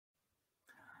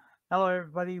Hello,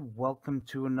 everybody. Welcome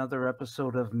to another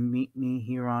episode of Meet Me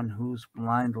here on Whose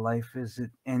Blind Life Is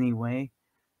It Anyway?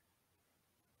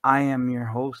 I am your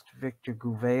host, Victor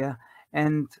Gouveia,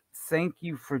 and thank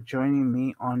you for joining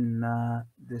me on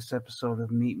this episode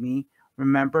of Meet Me.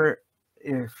 Remember,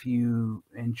 if you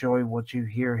enjoy what you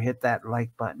hear, hit that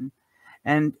like button.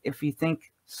 And if you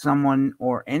think someone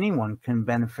or anyone can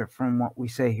benefit from what we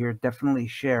say here, definitely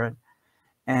share it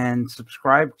and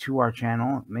subscribe to our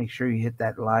channel. Make sure you hit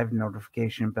that live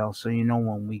notification bell so you know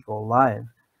when we go live.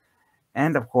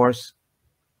 And of course,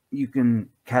 you can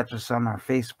catch us on our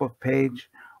Facebook page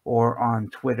or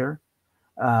on Twitter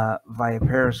via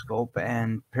Periscope.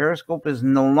 And Periscope is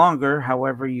no longer,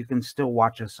 however, you can still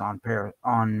watch us on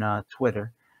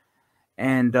Twitter.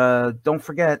 And don't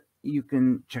forget, you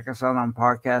can check us out on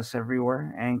podcasts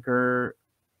everywhere: Anchor,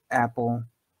 Apple,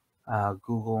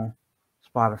 Google,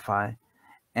 Spotify.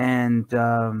 And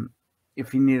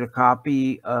if you need a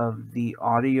copy of the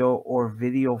audio or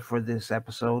video for this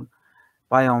episode,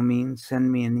 by all means, send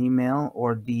me an email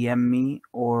or DM me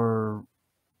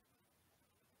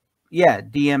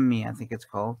DM me, I think it's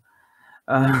called.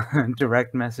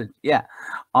 Direct message. Yeah.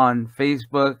 On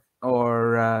Facebook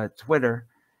or Twitter.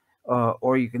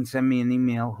 Or you can send me an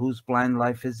email, whose blind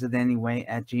life is it anyway,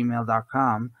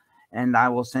 @gmail.com. And I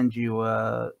will send you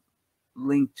a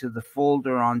link to the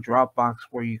folder on Dropbox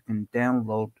where you can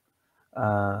download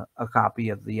a copy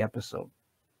of the episode.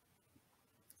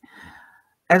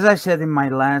 As I said in my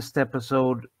last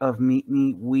episode of Meet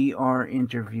Me, we are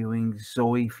interviewing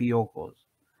Zoe Fiogkos.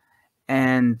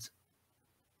 And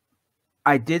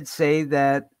I did say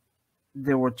that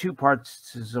there were two parts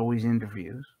to Zoe's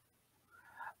interviews.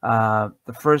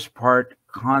 The first part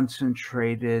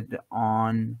concentrated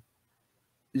on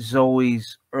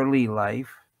Zoe's early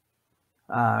life,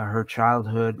 her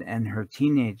childhood, and her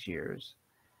teenage years.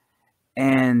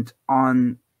 And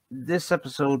on this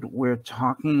episode, we're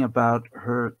talking about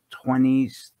her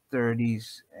 20s,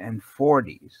 30s, and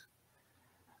 40s.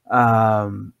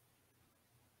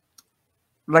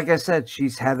 Like I said,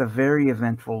 she's had a very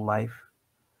eventful life.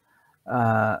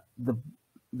 The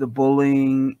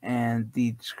bullying and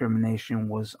the discrimination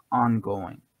was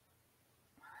ongoing.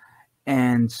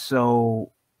 And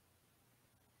so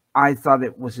I thought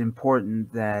it was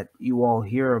important that you all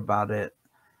hear about it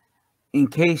in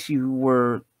case you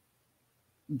were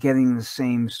getting the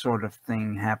same sort of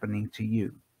thing happening to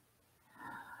you.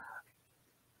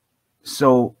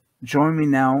 So join me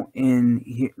now in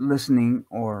listening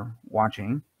or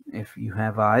watching, if you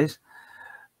have eyes,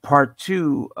 part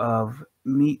 2 of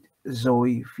Meet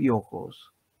Zoe Fiogkos.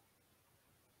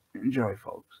 Enjoy,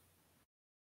 folks.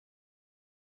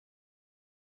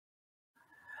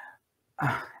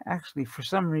 Actually, for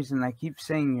some reason, I keep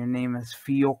saying your name as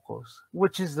Fiogkos.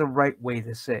 Which is the right way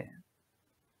to say it?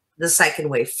 The second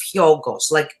way,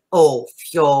 Fiogkos, like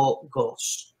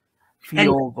Fiogkos.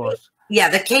 Fiogkos. Yeah,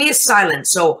 the K is silent,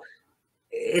 so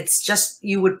it's just,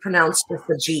 you would pronounce with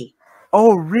the G.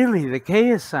 Oh, really? The K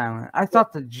is silent. I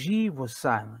thought the G was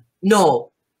silent.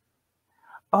 No.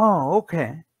 Oh,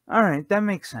 okay. All right, that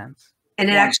makes sense.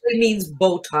 And it actually means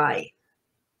bow tie.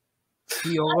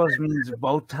 Fiogkos means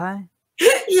bow tie?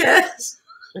 Yes.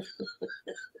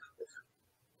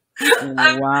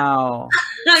 Wow.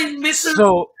 I'm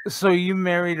Mrs. So you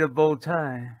married a bow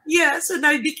tie? Yes, and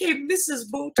I became Mrs.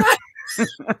 Bow Tie.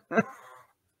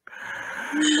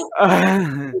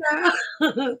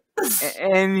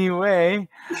 Anyway,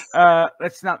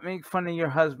 let's not make fun of your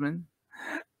husband.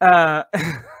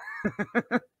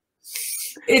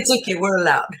 It's okay, we're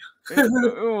allowed.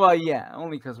 Well, yeah,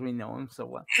 only because we know him so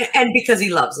well. And because he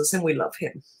loves us and we love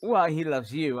him. Well, he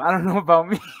loves you. I don't know about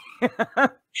me.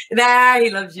 Nah, he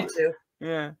loves you too.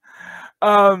 Yeah.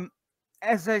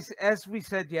 As we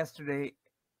said yesterday,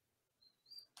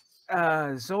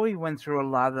 Zoe went through a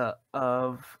lot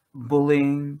of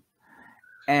bullying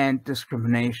and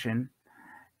discrimination.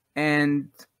 And,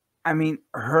 I mean,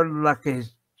 her luck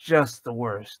is just the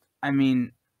worst. I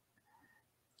mean,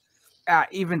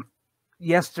 even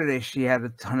yesterday she had a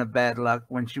ton of bad luck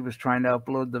when she was trying to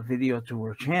upload the video to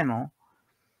her channel.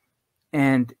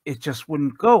 And it just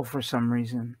wouldn't go for some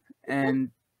reason.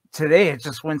 And today it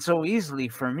just went so easily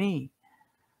for me.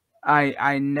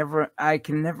 I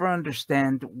can never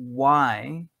understand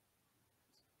why.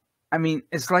 I mean,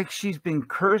 it's like she's been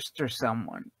cursed or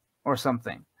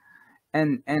something.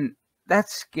 And that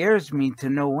scares me to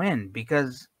no end,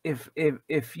 because if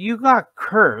you got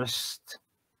cursed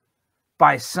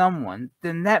by someone,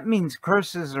 then that means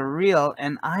curses are real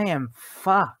and I am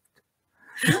fucked.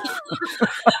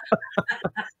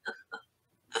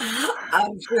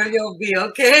 I'm sure you'll be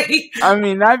okay. I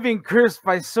mean, I've been cursed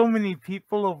by so many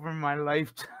people over my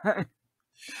lifetime.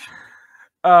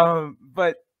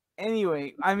 But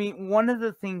anyway, I mean, one of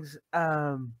the things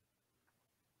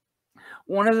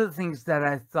that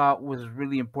I thought was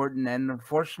really important, and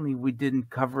unfortunately we didn't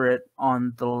cover it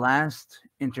on the last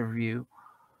interview,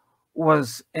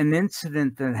 was an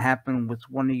incident that happened with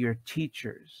one of your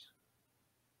teachers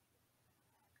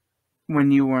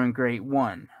when you were in grade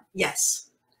 1. Yes.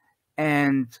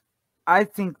 And I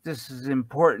think this is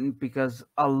important because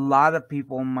a lot of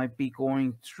people might be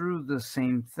going through the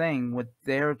same thing with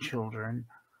their children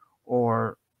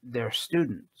or their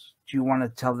students. Do you want to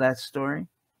tell that story?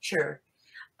 Sure.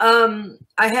 I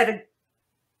had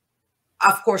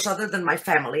of course, other than my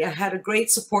family, I had a great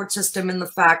support system in the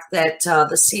fact that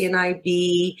the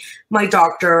CNIB, my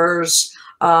doctors,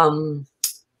 there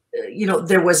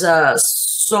was a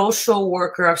social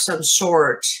worker of some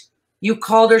sort. You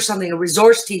called her something, a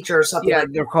resource teacher or something. Yeah,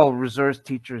 like they're called resource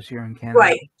teachers here in Canada.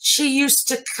 Right. She used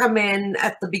to come in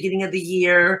at the beginning of the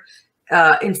year,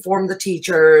 inform the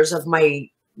teachers of my,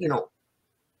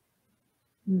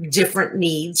 different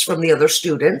needs from the other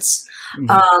students.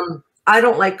 Mm-hmm. I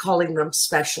don't like calling them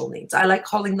special needs. I like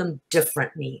calling them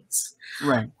different needs.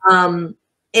 Right.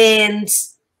 And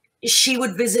she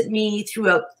would visit me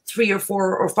throughout 3 or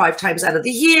 4 or 5 times out of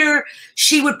the year.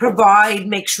 She would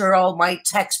make sure all my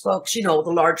textbooks, the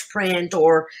large print,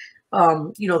 or,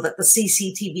 that the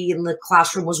CCTV in the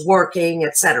classroom was working,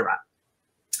 etc.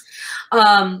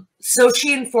 So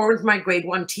she informed my grade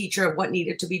 1 teacher of what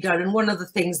needed to be done. And one of the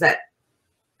things that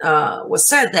was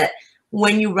said, that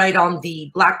when you write on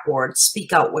the blackboard,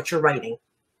 speak out what you're writing,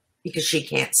 because she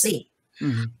can't see.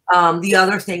 Mm-hmm. The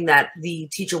other thing that the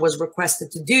teacher was requested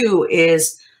to do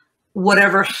is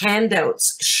whatever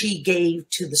handouts she gave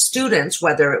to the students,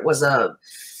 whether it was a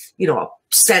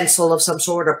stencil of some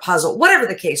sort, or puzzle, whatever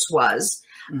the case was,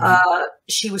 mm-hmm.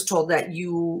 She was told that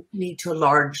you need to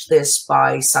enlarge this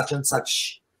by such and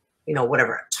such,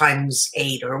 whatever, times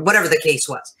 8 or whatever the case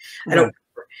was. Right. I don't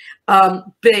remember.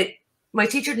 But my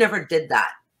teacher never did that.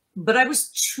 But I was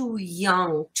too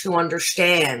young to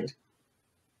understand,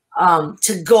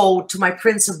 to go to my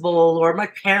principal or my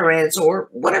parents or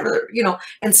whatever,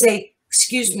 and say,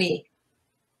 excuse me,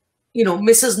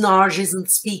 Mrs. Naj isn't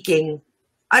speaking.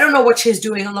 I don't know what she's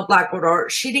doing on the blackboard, or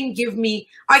she didn't give me,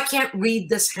 I can't read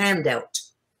this handout.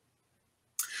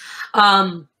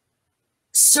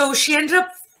 So she ended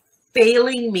up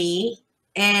failing me,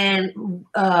 and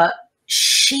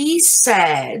she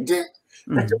said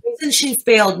that the reason she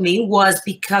failed me was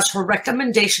because her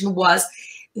recommendation was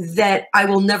that I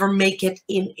will never make it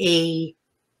in a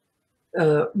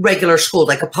regular school,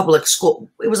 like a public school.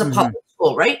 It was a public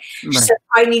school, right? She said,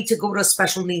 I need to go to a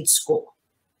special needs school.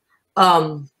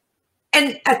 And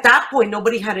at that point,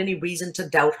 nobody had any reason to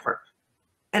doubt her.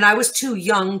 And I was too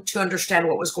young to understand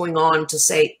what was going on to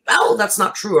say, oh, that's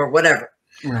not true, or whatever.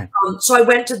 Right. So I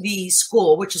went to the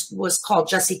school, which was called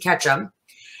Jesse Ketchum.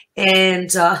 And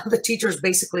the teachers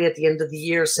basically at the end of the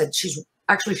year said, she's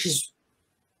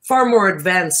far more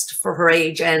advanced for her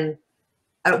age, and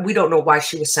we don't know why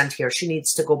she was sent here. She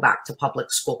needs to go back to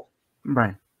public school.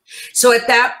 Right. So at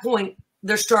that point,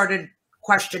 there started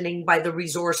questioning by the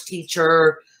resource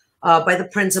teacher, by the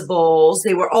principals.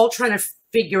 They were all trying to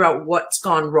figure out what's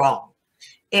gone wrong.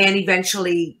 And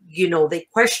eventually, they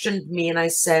questioned me, and I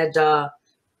said,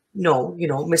 no,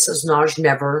 Mrs. Naj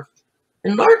never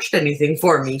enlarged anything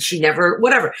for me. She never,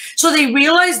 whatever. So they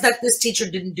realized that this teacher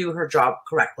didn't do her job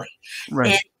correctly.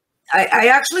 Right. And I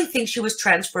actually think she was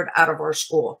transferred out of our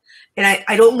school. And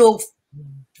I don't know if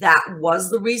that was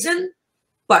the reason,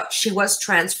 but she was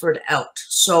transferred out.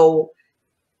 So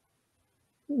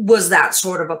was that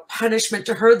sort of a punishment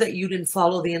to her that you didn't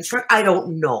follow the instruction? I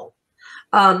don't know.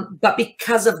 But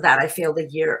because of that, I failed a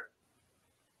year,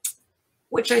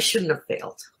 which I shouldn't have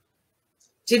failed.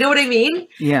 Do you know what I mean?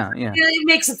 Yeah. It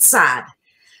makes it sad.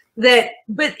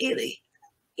 But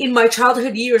in my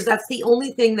childhood years, that's the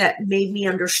only thing that made me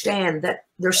understand that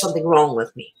there's something wrong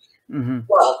with me. Mm-hmm.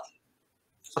 Well,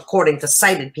 according to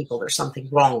sighted people, there's something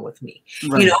wrong with me.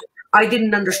 Right. I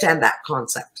didn't understand that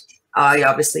concept.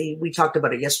 We talked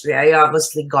about it yesterday. I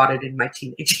obviously got it in my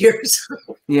teenage years.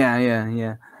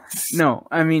 Yeah. No,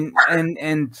 I mean,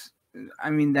 and I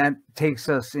mean, that takes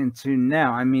us into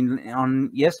now. I mean, on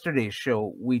yesterday's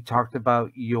show, we talked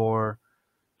about your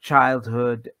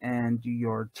childhood and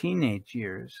your teenage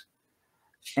years.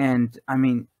 And I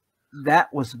mean,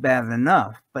 that was bad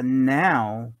enough. But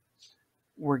now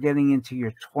we're getting into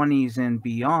your 20s and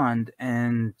beyond.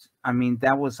 And I mean,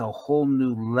 that was a whole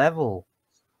new level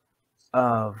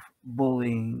of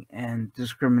bullying and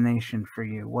discrimination for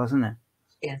you, wasn't it?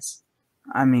 Yes.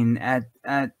 I mean,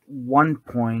 at one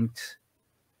point,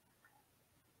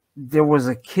 there was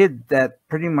a kid that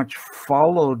pretty much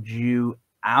followed you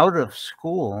out of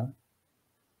school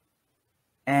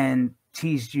and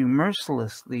teased you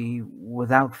mercilessly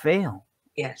without fail.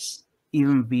 Yes.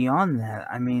 Even beyond that,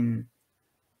 I mean,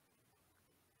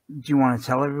 do you want to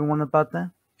tell everyone about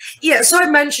that? Yeah, so I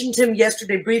mentioned him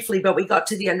yesterday briefly, but we got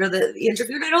to the end of the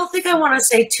interview, and I don't think I want to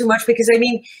say too much because, I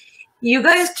mean, you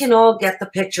guys can all get the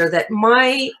picture that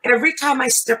every time I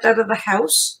stepped out of the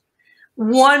house,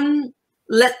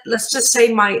 let's just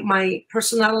say my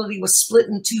personality was split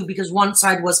in two, because one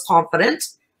side was confident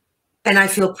and I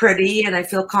feel pretty and I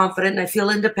feel confident and I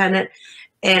feel independent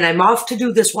and I'm off to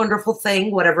do this wonderful thing,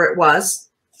 whatever it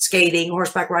was, skating,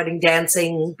 horseback riding,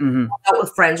 dancing, out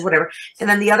with friends, whatever. And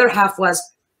then the other half was,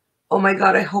 oh my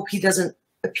God, I hope he doesn't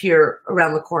appear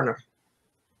around the corner.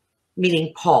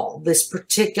 Meaning Paul, this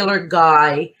particular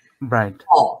guy, right?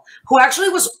 Paul, who actually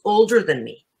was older than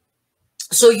me.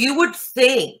 So you would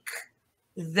think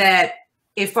that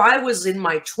if I was in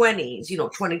my 20s,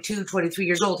 22, 23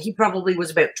 years old, he probably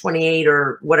was about 28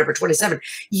 or whatever, 27.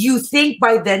 You think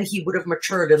by then he would have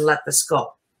matured and let this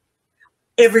go.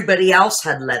 Everybody else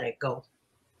had let it go.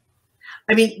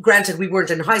 I mean, granted, we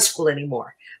weren't in high school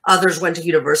anymore. Others went to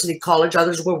university, college,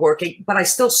 others were working, but I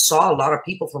still saw a lot of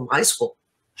people from high school.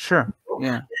 Sure.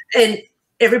 Yeah. And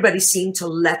everybody seemed to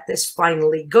let this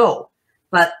finally go.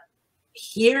 But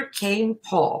here came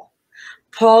Paul.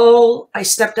 Paul, I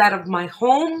stepped out of my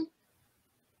home.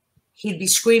 He'd be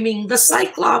screaming, the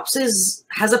Cyclops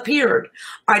has appeared.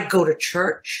 I'd go to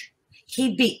church.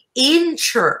 He'd be in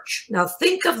church. Now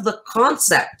think of the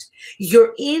concept.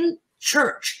 You're in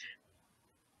church,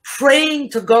 praying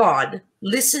to God,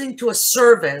 listening to a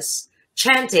service,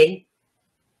 chanting,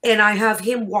 and I have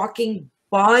him walking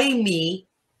by me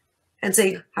and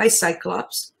saying, hi,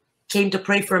 Cyclops, came to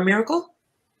pray for a miracle.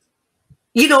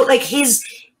 Like his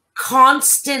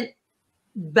constant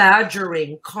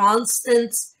badgering,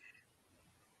 constant,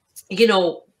 in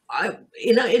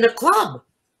a club.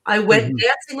 I went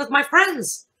dancing with my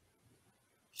friends.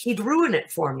 He'd ruin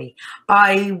it for me.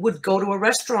 I would go to a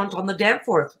restaurant on the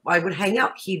Danforth. I would hang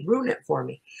out. He'd ruin it for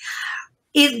me.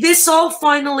 This all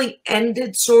finally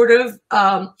ended, sort of.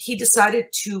 He decided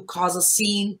to cause a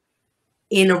scene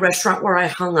in a restaurant where I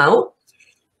hung out.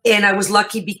 And I was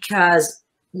lucky because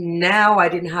now I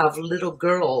didn't have little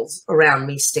girls around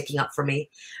me sticking up for me,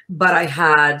 but I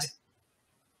had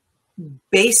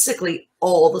basically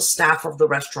all the staff of the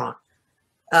restaurant,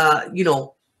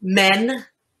 men,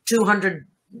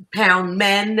 200-pound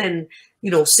men, and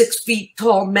 6 feet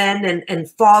tall men,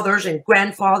 and fathers and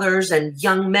grandfathers and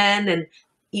young men, and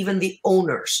even the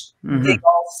owners. They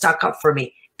all stuck up for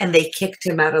me, and they kicked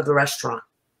him out of the restaurant.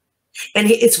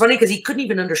 And it's funny because he couldn't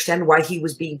even understand why he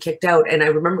was being kicked out. And I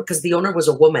remember because the owner was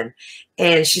a woman,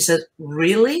 and she said,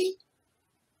 really?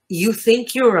 You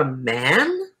think you're a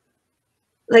man?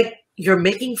 Like, you're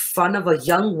making fun of a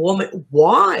young woman.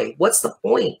 Why? What's the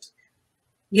point?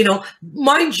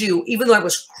 Mind you, even though I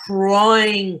was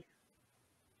crying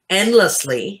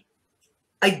endlessly,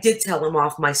 I did tell him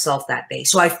off myself that day.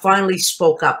 So I finally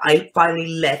spoke up. I finally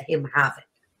let him have it.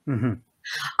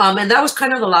 And that was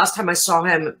kind of the last time I saw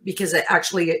him, because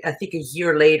I think a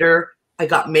year later, I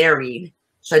got married.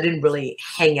 So I didn't really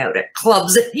hang out at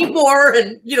clubs anymore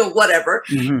and, whatever.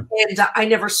 And I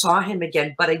never saw him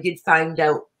again, but I did find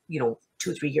out, 2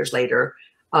 or 3 years later,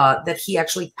 that he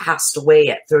actually passed away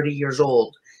at 30 years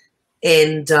old.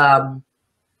 And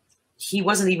he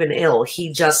wasn't even ill.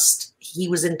 He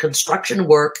was in construction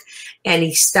work and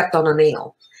he stepped on a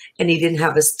nail and he didn't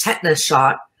have his tetanus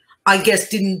shot. I guess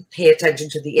didn't pay attention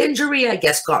to the injury. I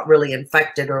guess got really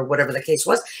infected or whatever the case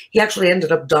was. He actually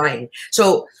ended up dying.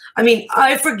 So, I mean,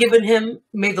 I've forgiven him.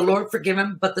 May the Lord forgive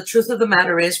him. But the truth of the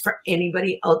matter is, for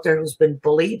anybody out there who's been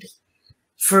bullied,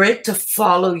 for it to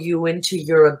follow you into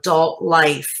your adult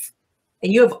life,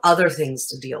 and you have other things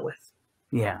to deal with.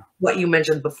 Yeah. What you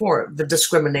mentioned before, the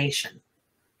discrimination.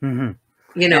 And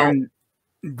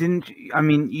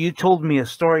you told me a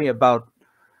story about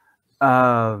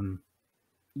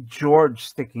George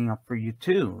sticking up for you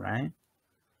too, right?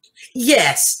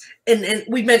 Yes. And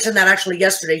we mentioned that actually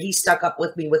yesterday. He stuck up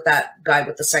with me with that guy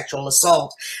with the sexual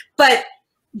assault. But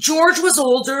George was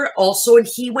older also, and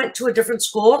he went to a different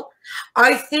school.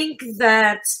 I think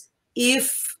that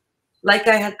if, I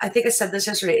think I said this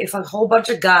yesterday, if a whole bunch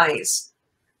of guys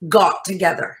got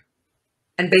together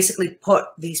and basically put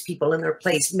these people in their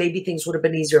place, maybe things would have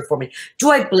been easier for me. Do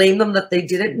I blame them that they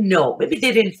didn't? No. Maybe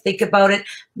they didn't think about it.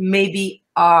 Maybe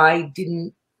I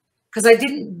didn't, because I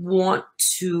didn't want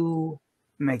to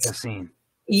make a scene.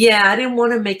 Yeah, I didn't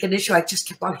want to make an issue. I just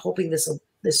kept on hoping this will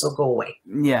this will go away.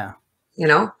 Yeah. You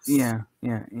know? Yeah.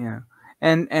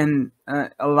 And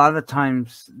a lot of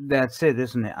times that's it,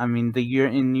 isn't it? I mean,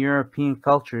 in European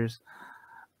cultures,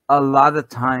 a lot of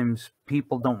times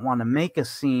people don't want to make a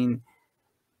scene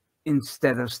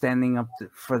instead of standing up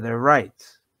for their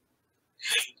rights.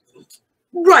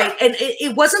 Right. And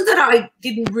it wasn't that I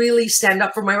didn't really stand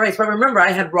up for my rights, but remember,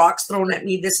 I had rocks thrown at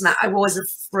me, this and that. I was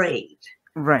afraid.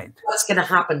 Right. What's going to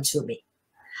happen to me?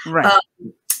 Right.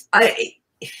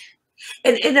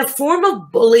 And a form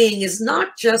of bullying is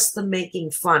not just the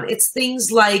making fun. It's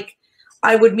things like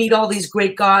I would meet all these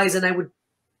great guys and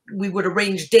we would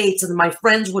arrange dates, and my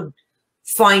friends would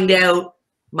find out,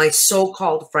 my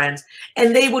so-called friends,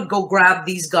 and they would go grab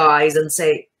these guys and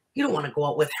say, you don't want to go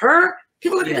out with her.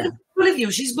 People are going to make fun of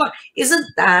you. She's black. Isn't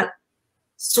that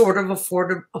sort of a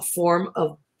form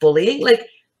of bullying? Like,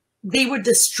 they were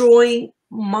destroying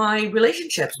my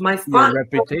relationships, my fun, your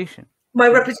reputation. My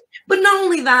reputation. But not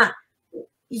only that,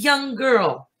 young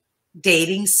girl,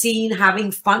 dating scene,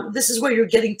 having fun. This is where you're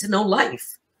getting to know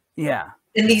life. Yeah.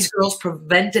 And these girls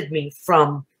prevented me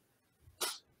from,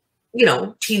 you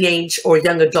know, teenage or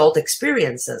young adult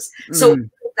experiences. So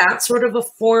that's sort of a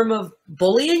form of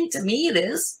bullying. To me, it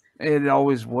is. It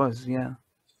always was. Yeah.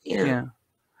 Yeah.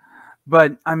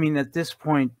 But I mean, at this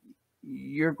point,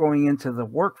 you're going into the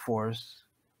workforce.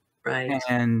 Right.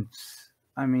 And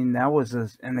I mean, that was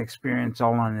an experience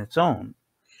all on its own.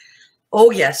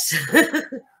 Oh, yes.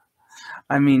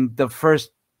 I mean,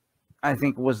 I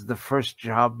think it was the first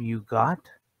job you got.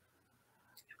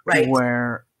 Right.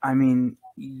 Where, I mean,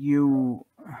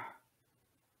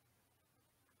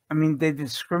 they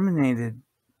discriminated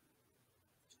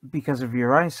because of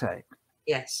your eyesight.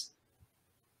 Yes.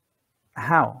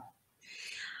 How?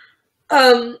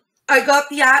 I got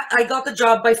the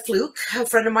job by fluke. A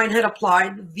friend of mine had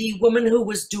applied. The woman who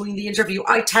was doing the interview,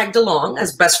 I tagged along,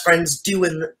 as best friends do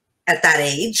at that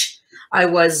age. I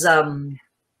was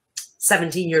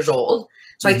 17 years old.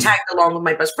 So I tagged along with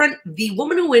my best friend. The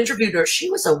woman who interviewed her, she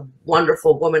was a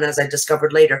wonderful woman, as I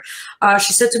discovered later.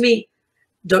 She said to me,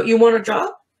 don't you want a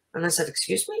job? And I said,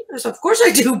 excuse me? I said, of course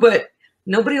I do, but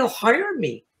nobody will hire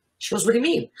me. She goes, what do you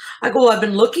mean? I go, well, I've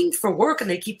been looking for work, and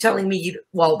they keep telling me,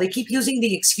 they keep using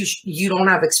the excuse, you don't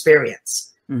have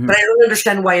experience. But I don't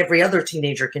understand why every other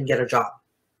teenager can get a job.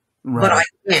 Right. But I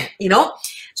can't, you know?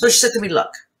 So she said to me,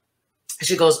 look,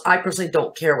 she goes, I personally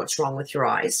don't care what's wrong with your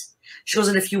eyes. She goes,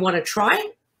 and if you want to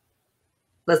try,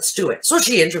 let's do it. So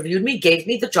she interviewed me, gave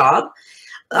me the job.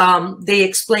 They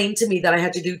explained to me that I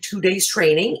had to do 2 days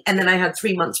training, and then I had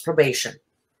 3 months probation.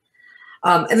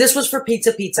 And this was for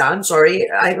Pizza Pizza. I'm sorry.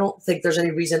 I don't think there's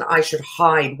any reason I should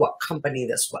hide what company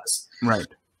this was. Right.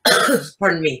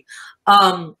 Pardon me.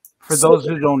 For those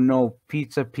who don't know,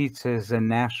 Pizza Pizza is a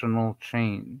national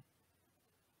chain.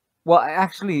 Well,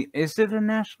 actually, is it a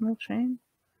national chain?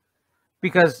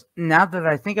 Because now that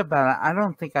I think about it, I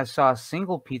don't think I saw a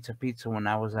single Pizza Pizza when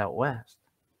I was out west.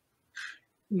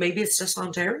 Maybe it's just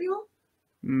Ontario?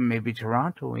 Maybe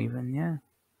Toronto even, yeah.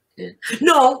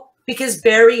 No, because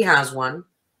Barrie has one.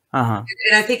 And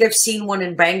I think I've seen one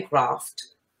in Bancroft,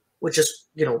 which is,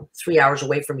 3 hours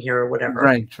away from here or whatever.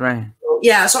 Right.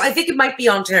 Yeah, so I think it might be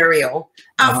Ontario.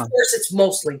 Of course, it's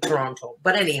mostly Toronto,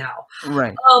 but anyhow.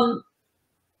 Right.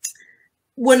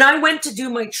 When I went to do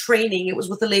my training, it was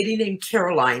with a lady named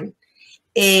Caroline,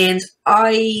 and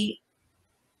I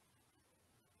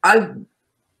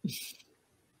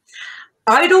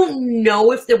don't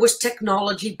know if there was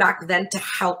technology back then to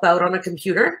help out on a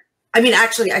computer. I mean,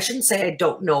 actually, I shouldn't say I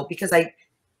don't know, because I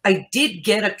did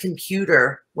get a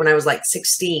computer when I was like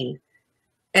 16,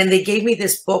 and they gave me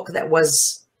this book that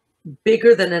was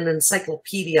bigger than an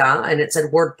encyclopedia, and it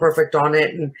said WordPerfect on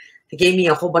it, and they gave me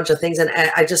a whole bunch of things, and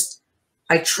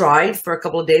I tried for a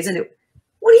couple of days, and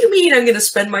what do you mean I'm going to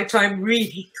spend my time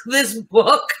reading this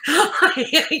book?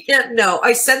 I can't know.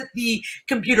 I sent the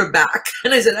computer back,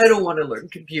 and I said, I don't want to learn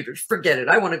computers. Forget it.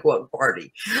 I want to go out and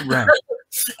party. Right.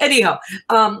 Anyhow,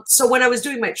 so when I was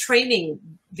doing my training,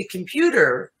 the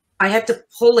computer, I had to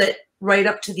pull it right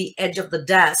up to the edge of the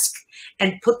desk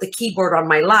and put the keyboard on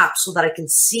my lap so that I can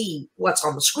see what's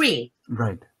on the screen.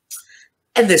 Right.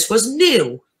 And this was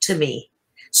new to me.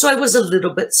 So I was a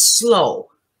little bit slow.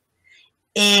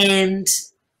 And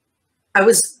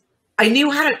I knew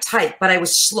how to type, but I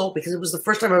was slow because it was the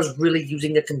first time I was really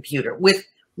using a computer with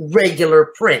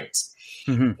regular print.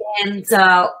 And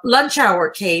lunch hour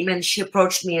came, and she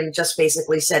approached me and just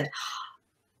basically said,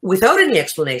 without any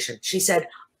explanation, she said,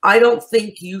 I don't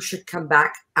think you should come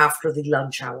back after the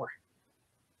lunch hour.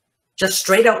 Just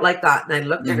straight out like that. And I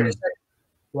looked at her and said,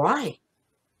 why?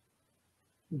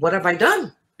 What have I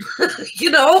done?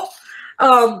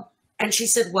 And she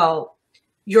said, well,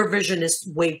 your vision is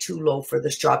way too low for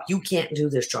this job. You can't do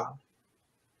this job.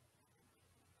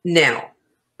 Now,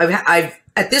 I've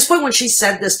at this point when she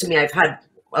said this to me, I've had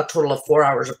a total of 4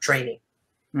 hours of training.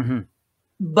 Mm-hmm.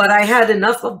 But I had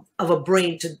enough of a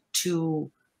brain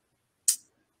to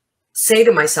say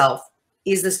to myself,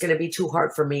 is this going to be too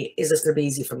hard for me? Is this going to be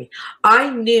easy for me? I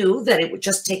knew that it would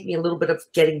just take me a little bit of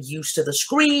getting used to the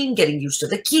screen, getting used to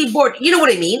the keyboard. You know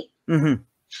what I mean? Mm-hmm.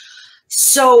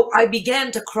 So I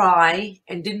began to cry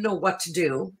and didn't know what to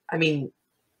do. I mean,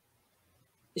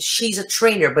 she's a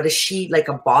trainer, but is she like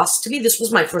a boss to me? This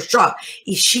was my first job.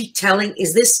 Is she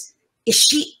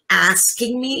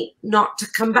asking me not to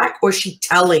come back, or is she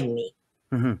telling me?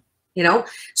 Mm-hmm. You know?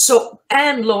 So,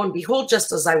 and lo and behold,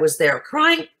 just as I was there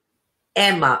crying,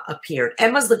 Emma appeared.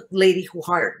 Emma's the lady who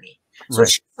hired me. So Right.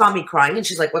 she saw me crying and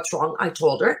she's like, what's wrong? I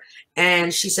told her.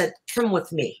 And she said, come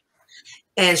with me.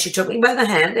 And she took me by the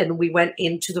hand and we went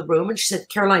into the room and she said,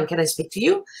 Caroline, can I speak to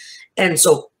you? And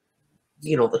so,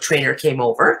 you know, the trainer came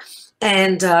over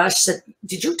and she said,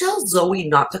 did you tell Zoe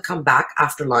not to come back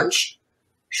after lunch?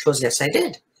 She goes, yes, I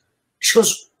did. She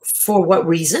goes, for what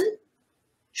reason?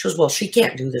 She goes, well, she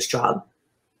can't do this job.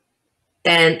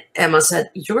 And Emma said,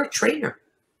 you're a trainer.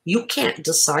 You can't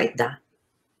decide that.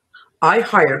 I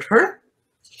hired her.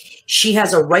 She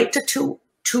has a right to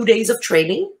two days of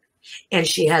training, and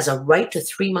she has a right to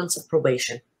 3 months of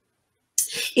probation.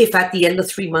 If at the end of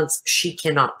 3 months she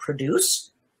cannot produce,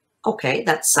 okay,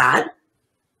 that's sad,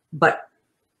 but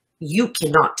you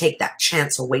cannot take that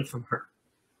chance away from her.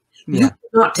 Yeah. You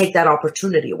cannot take that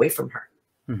opportunity away from her.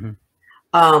 Mm-hmm.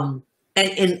 And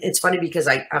it's funny because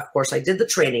of course I did the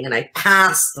training and I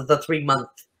passed the 3 month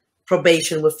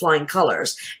probation with flying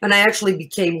colors. And I actually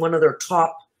became one of their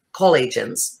top call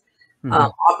agents,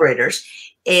 Mm-hmm. operators.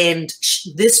 And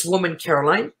this woman,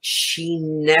 Caroline, she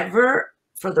never,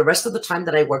 for the rest of the time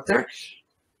that I worked there,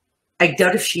 I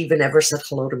doubt if she even ever said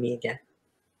hello to me again.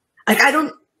 Like, I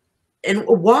don't, and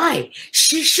why?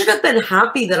 She should have been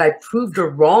happy that I proved her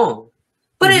wrong.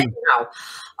 But Mm-hmm.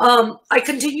 anyhow, I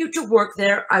continued to work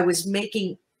there. I was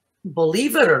making,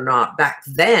 believe it or not, back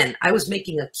then, I was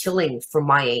making a killing for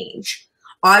my age.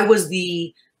 I was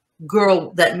the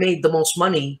girl that made the most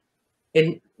money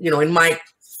in my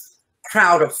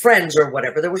crowd of friends or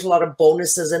whatever. There was a lot of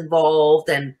bonuses involved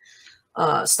and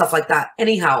stuff like that.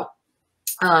 Anyhow,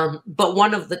 but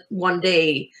one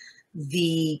day,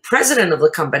 the president of the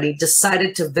company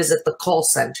decided to visit the call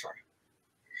center.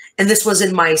 And this was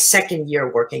in my second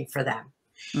year working for them.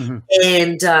 Mm-hmm.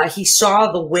 And he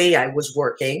saw the way I was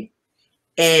working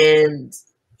and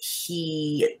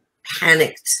he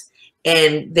panicked.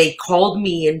 And they called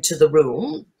me into the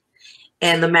room.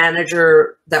 And the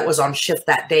manager that was on shift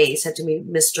that day said to me,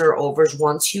 Mr. Overs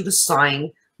wants you to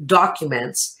sign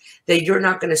documents that you're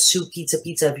not going to sue Pizza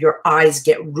Pizza if your eyes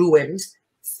get ruined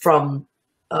from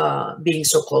being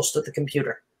so close to the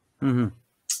computer. Mm-hmm.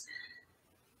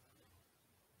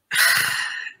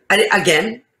 I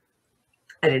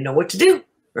didn't know what to do,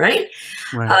 right?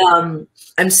 Right.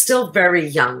 I'm still very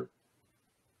young.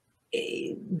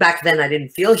 Back then, I didn't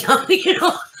feel young, you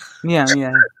know? Yeah,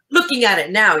 yeah. Looking at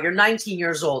it now, you're 19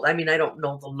 years old. I mean, I don't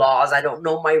know the laws. I don't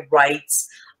know my rights.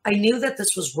 I knew that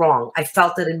this was wrong. I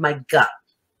felt it in my gut.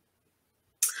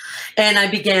 And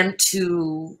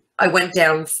I went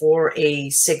down for a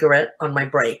cigarette on my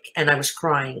break and I was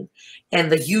crying.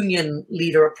 And the union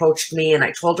leader approached me and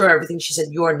I told her everything. She said,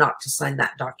 you are not to sign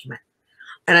that document.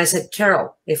 And I said,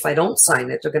 Carol, if I don't sign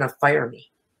it, they're going to fire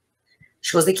me.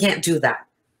 She goes, they can't do that.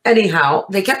 Anyhow,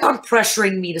 they kept on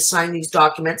pressuring me to sign these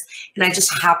documents. And I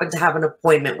just happened to have an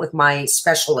appointment with my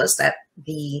specialist at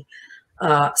the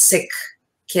sick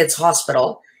kids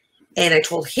hospital. And I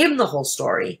told him the whole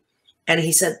story. And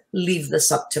he said, leave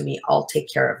this up to me. I'll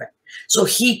take care of it. So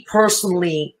he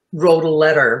personally wrote a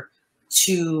letter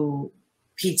to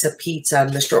Pizza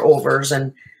and Mr. Overs.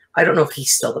 And I don't know if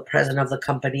he's still the president of the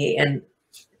company. And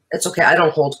it's okay. I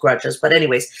don't hold grudges. But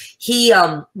anyways, he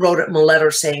wrote him a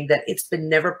letter saying that it's been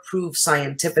never proved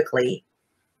scientifically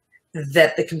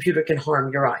that the computer can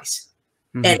harm your eyes.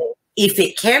 Mm-hmm. And if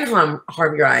it can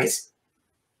harm your eyes,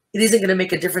 it isn't going to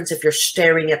make a difference if you're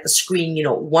staring at the screen,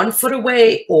 1 foot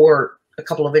away or a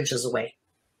couple of inches away.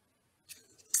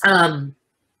 And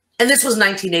this was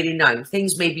 1989.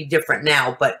 Things may be different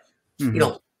now, but,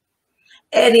 Mm-hmm.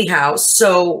 Anyhow,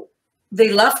 so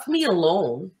they left me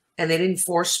alone and they didn't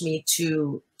force me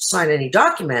to sign any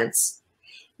documents,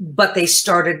 but they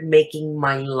started making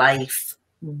my life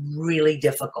really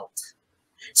difficult.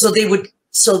 So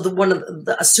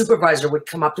a supervisor would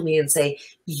come up to me and say,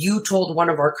 you told one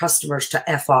of our customers to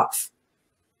F off.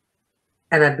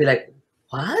 And I'd be like,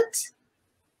 what?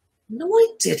 No, I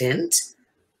didn't.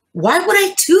 Why would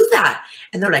I do that?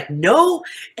 And they're like, no,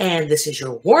 and this is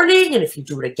your warning. And if you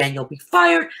do it again, you'll be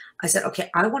fired. I said, okay,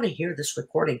 I want to hear this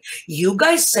recording. You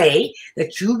guys say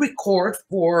that you record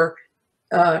for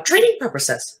training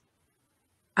purposes.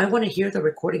 I want to hear the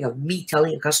recording of me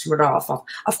telling a customer to off.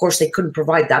 Of course, they couldn't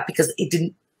provide that because it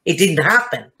didn't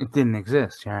happen. It didn't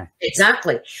exist, right?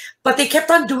 Exactly. But they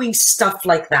kept on doing stuff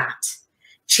like that,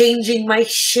 changing my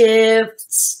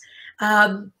shifts,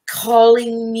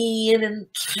 calling me in and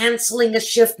canceling a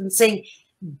shift and saying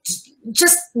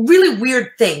just really weird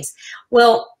things.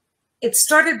 Well, it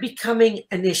started becoming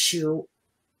an issue.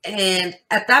 And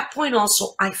at that point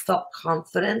also, I felt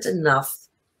confident enough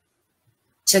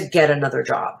to get another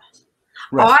job.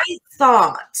 Right. I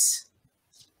thought,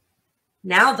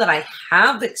 now that I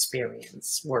have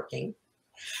experience working,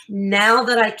 now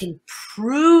that I can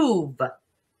prove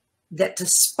that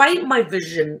despite my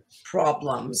vision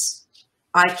problems,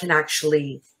 I can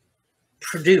actually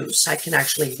produce, I can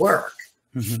actually work.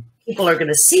 Mm-hmm. People are going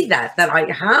to see that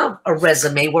I have a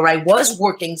resume where I was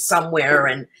working somewhere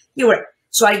and you were.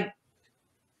 So I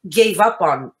gave up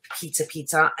on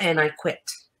pizza and I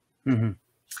quit. Mm-hmm.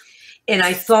 And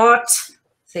I thought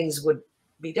things would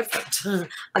be different.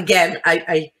 Again,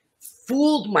 I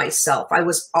fooled myself. I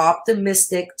was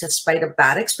optimistic despite a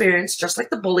bad experience, just like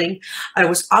the bullying. I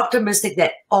was optimistic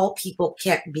that all people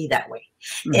can't be that way.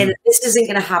 Mm-hmm. And this isn't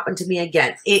going to happen to me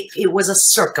again. It was a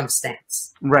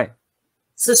circumstance. Right.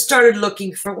 So started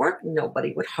looking for work.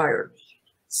 Nobody would hire me.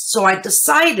 So I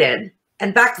decided,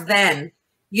 and back then,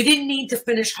 you didn't need to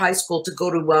finish high school to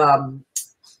go to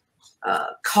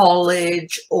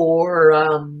college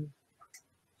or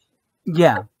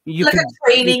yeah, you like could, a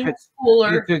training school,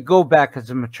 or you could go back as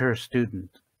a mature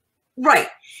student. Right.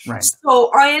 Right.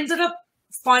 So I ended up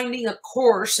finding a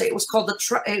course. It was called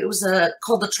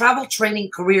the Travel Training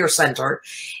Career Center,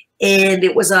 and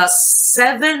it was a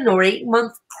 7 or 8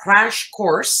 month crash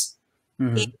course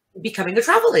in becoming a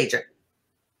travel agent.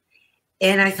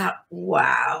 And I thought,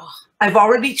 wow, I've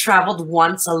already traveled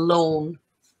once alone.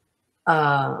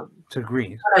 To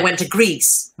Greece. I went to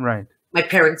Greece. Right. My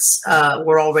parents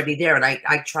were already there, and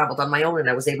I traveled on my own, and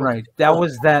I was able to.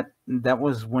 That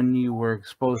was when you were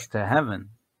exposed to heaven.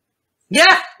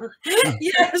 Yeah.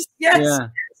 Yes. Yeah.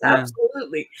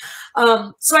 Absolutely.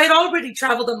 So I had already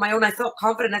traveled on my own. I felt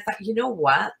confident. I thought, you know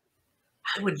what?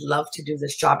 I would love to do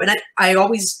this job. And I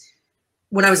always,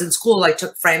 when I was in school, I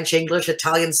took French, English,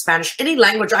 Italian, Spanish, any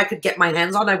language I could get my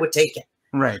hands on, I would take it.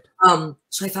 Right.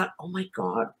 So I thought, oh my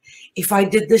God, if I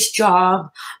did this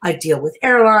job, I'd deal with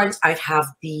airlines. I'd have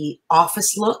the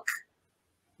office look,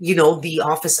 the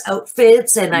office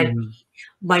outfits, and I'd be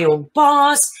my own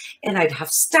boss, and I'd have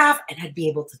staff, and I'd be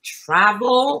able to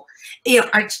travel.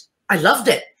 I loved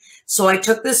it. So I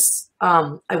took this,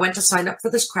 I went to sign up for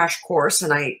this crash course,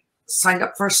 and I signed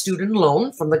up for a student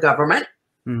loan from the government.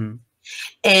 Mm-hmm.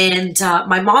 And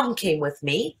my mom came with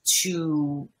me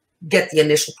to get the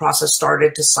initial process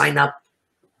started to sign up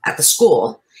at the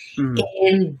school. Mm-hmm.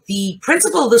 And the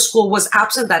principal of the school was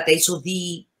absent that day. So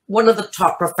one of the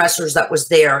top professors that was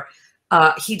there,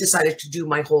 he decided to do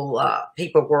my whole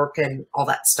paperwork and all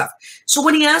that stuff. So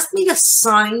when he asked me to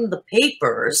sign the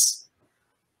papers,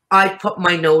 I put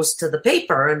my nose to the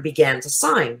paper and began to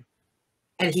sign.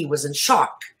 And he was in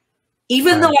shock.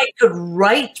 Even though I could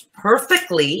write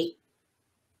perfectly,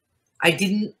 I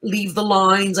didn't leave the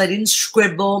lines. I didn't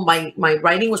scribble. My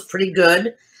writing was pretty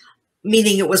good,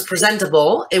 meaning it was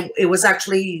presentable. It was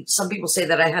actually, some people say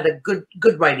that I had a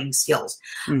good writing skills.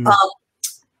 Mm-hmm.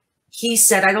 He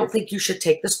said, I don't think you should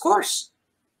take this course.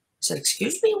 I said,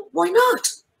 excuse me, why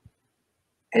not?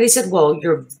 And he said, well,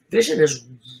 your vision is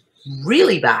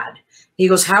really bad. He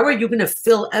goes, how are you going to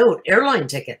fill out airline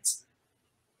tickets?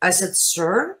 I said,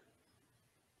 sir?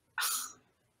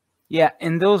 Yeah,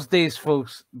 in those days,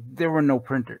 folks, there were no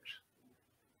printers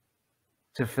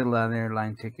to fill out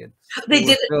airline tickets. They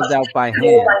did filled out by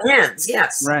hand. By hands,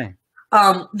 yes. Right.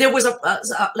 There was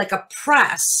a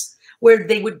press where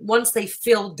they would, once they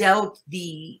filled out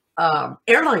the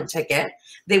airline ticket,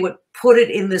 they would put it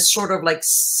in this sort of like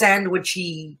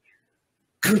sandwichy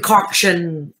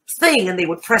concoction thing, and they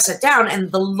would press it down, and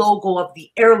the logo of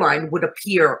the airline would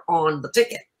appear on the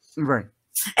ticket. Right.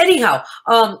 Anyhow,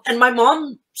 and my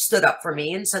mom stood up for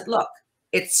me and said, look,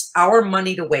 it's our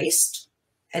money to waste.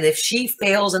 And if she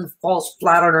fails and falls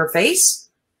flat on her face,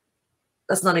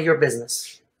 that's none of your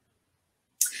business.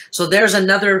 So there's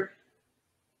another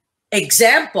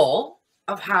example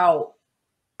of how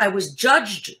I was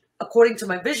judged according to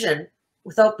my vision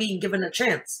without being given a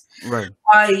chance. Right.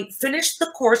 I finished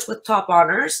the course with top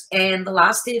honors, and the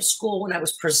last day of school, when I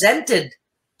was presented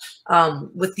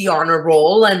with the honor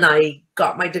roll, and I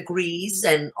got my degrees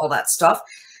and all that stuff.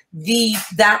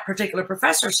 That particular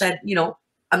professor said, you know,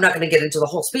 I'm not going to get into the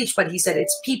whole speech, but he said,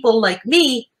 it's people like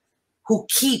me who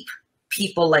keep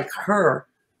people like her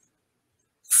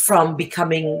from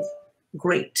becoming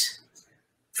great,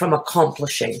 from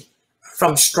accomplishing,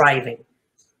 from striving.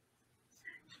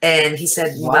 And he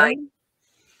said,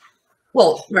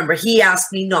 well, remember, he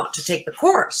asked me not to take the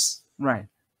course. Right.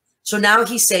 So now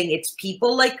he's saying it's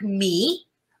people like me.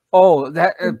 Oh,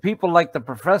 that people like the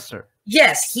professor.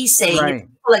 Yes, he's saying it's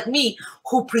people like me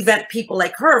who prevent people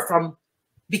like her from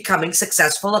becoming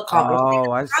successful, accomplished.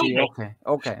 Oh, I see.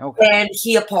 Okay. And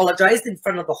he apologized in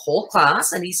front of the whole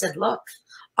class, and he said, look,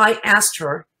 I asked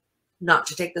her not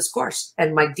to take this course,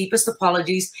 and my deepest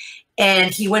apologies.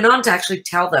 And he went on to actually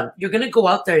tell them, you're going to go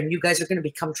out there and you guys are going to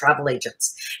become travel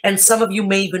agents. And some of you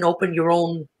may even open your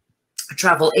own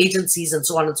travel agencies and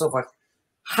so on and so forth.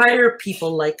 Hire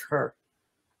people like her.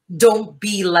 Don't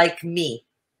be like me.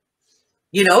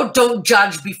 You know, don't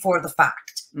judge before the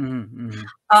fact.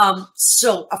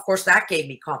 So, of course, that gave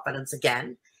me confidence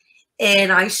again.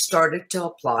 And I started to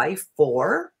apply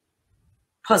for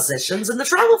positions in the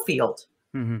travel field.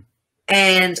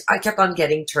 And I kept on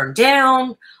getting turned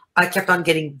down. I kept on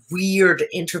getting weird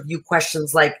interview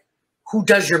questions like, who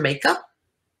does your makeup?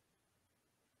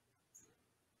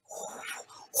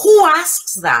 Who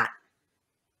asks that?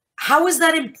 How is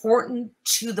that important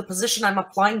to the position I'm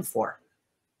applying for?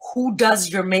 Who does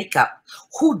your makeup?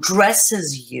 Who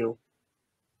dresses you?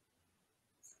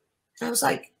 And I was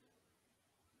like,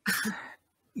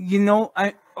 you know,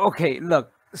 okay,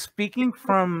 look, speaking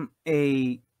from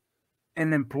an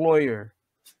employer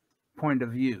point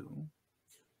of view,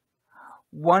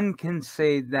 one can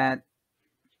say that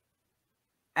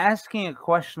asking a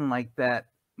question like that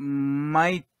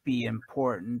might be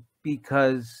important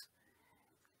because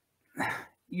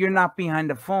you're not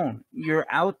behind a phone. You're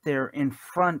out there in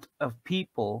front of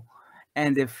people.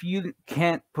 And if you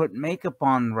can't put makeup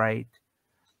on right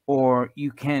or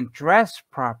you can't dress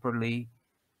properly,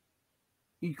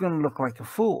 you're going to look like a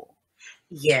fool.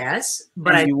 Yes,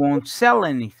 but you won't sell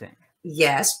anything.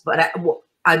 Yes, but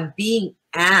I'm being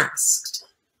asked,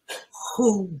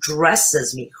 who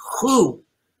dresses me? Who?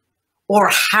 Or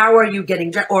how are you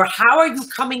getting dressed? Or how are you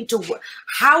coming to work?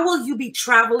 How will you be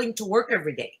traveling to work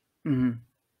every day?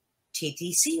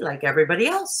 TTC, like everybody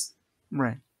else.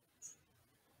 Right.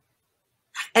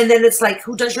 And then it's like,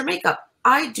 who does your makeup?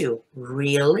 I do.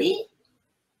 Really?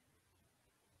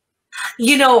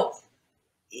 You know,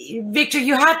 Victor,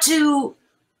 you had to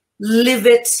live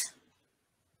it,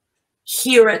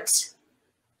 hear it,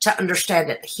 to understand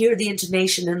it. Hear the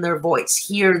intonation in their voice.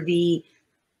 Hear the.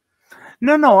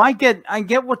 No, I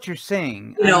get what you're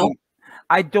saying. You know,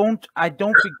 I don't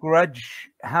begrudge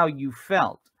how you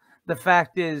felt. The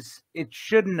fact is, it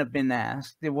shouldn't have been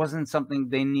asked. It wasn't something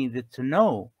they needed to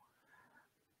know.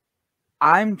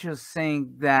 I'm just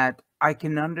saying that I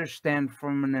can understand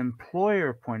from an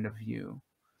employer point of view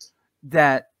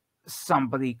that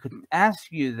somebody could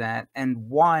ask you that and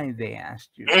why they asked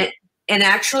you. And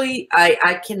actually,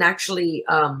 I can actually,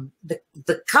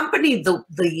 the company,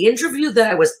 the interview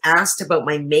that I was asked about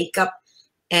my makeup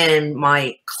and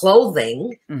my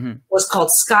clothing was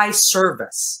called Sky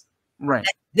Service. Right. And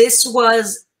this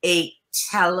was a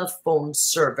telephone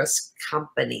service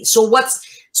company. So what's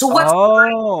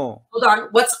hold on,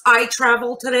 what's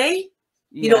iTravel today?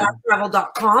 Yeah. You know,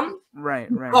 iTravel.com. Right.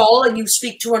 You call and you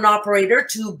speak to an operator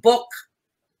to book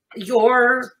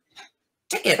your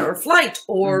ticket or flight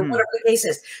or whatever the case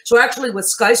is. So actually with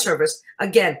Sky Service,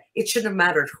 again, it shouldn't have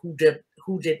mattered who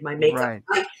did my makeup.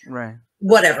 Right.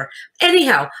 Whatever.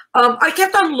 Anyhow, I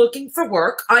kept on looking for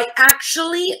work. I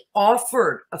actually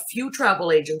offered a few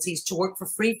travel agencies to work for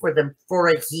free for them for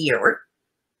a year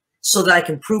so that I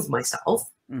can prove myself.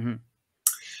 And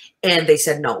they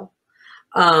said no.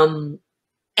 And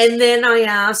then I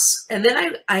asked, and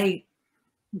then I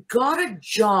got a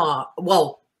job.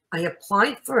 Well, I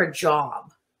applied for a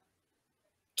job.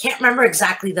 Can't remember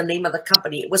exactly the name of the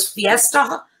company. It was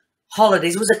Fiesta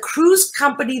Holidays. It was a cruise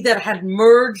company that had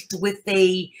merged with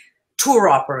a tour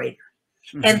operator.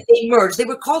 And they merged. They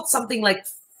were called something like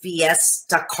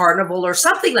Fiesta Carnival or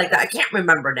something like that. I can't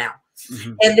remember now.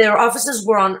 And their offices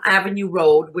were on Avenue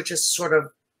Road, which is sort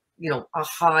of, you know, a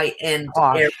high-end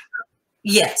area.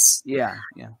 Yes. Yeah.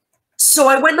 So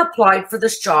I went and applied for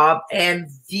this job, and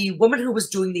the woman who was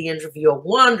doing the interview, a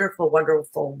wonderful,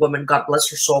 wonderful woman, God bless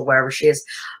her soul, wherever she is,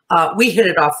 we hit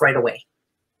it off right away.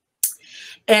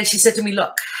 And she said to me,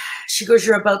 look, she goes,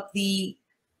 you're about the,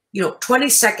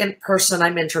 22nd person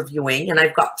I'm interviewing, and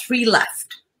I've got 3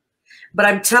 left. But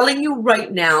I'm telling you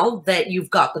right now that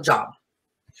you've got the job.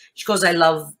 She goes, I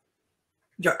love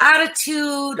your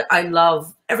attitude. I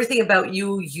love everything about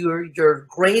you. Your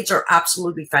grades are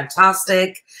absolutely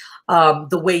fantastic.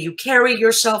 The way you carry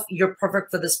yourself, you're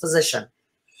perfect for this position.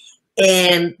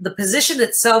 And the position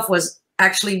itself was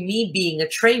actually me being a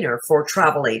trainer for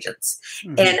travel agents.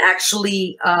 And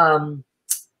actually, a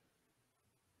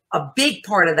big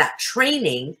part of that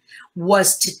training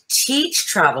was to teach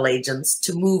travel agents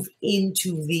to move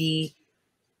into the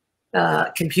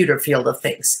computer field of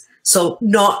things. So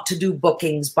not to do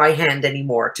bookings by hand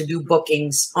anymore, to do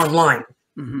bookings online.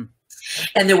 And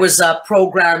there was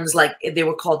programs like they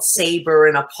were called Sabre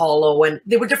and Apollo, and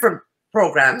they were different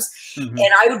programs. And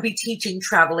I would be teaching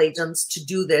travel agents to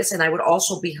do this, and I would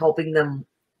also be helping them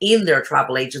in their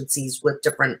travel agencies with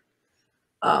different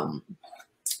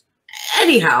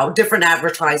different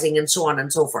advertising and so on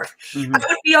and so forth. I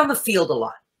would be on the field a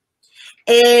lot.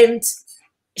 And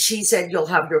she said, you'll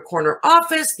have your corner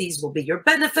office. These will be your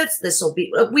benefits. This will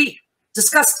be, we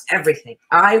discussed everything.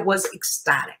 I was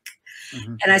ecstatic.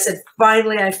 And I said,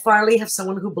 I finally have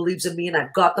someone who believes in me, and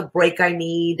I've got the break I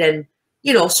need, and,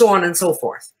 you know, so on and so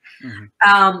forth.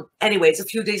 Anyways, a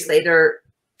few days later,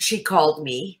 she called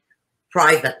me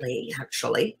privately,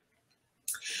 actually.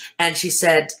 And she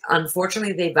said,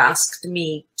 unfortunately, they've asked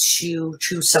me to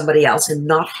choose somebody else and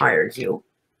not hire you.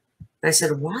 And I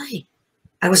said, why?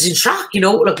 I was in shock, you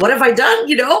know, like, what have I done?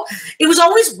 You know, it was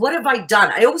always, what have I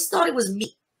done? I always thought it was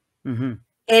me.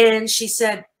 And she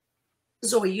said,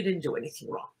 Zoe, you didn't do anything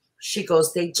wrong. She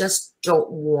goes, they just don't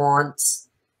want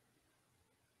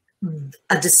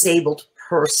a disabled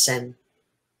person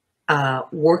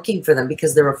working for them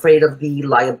because they're afraid of the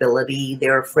liability.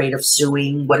 They're afraid of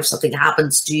suing. What if something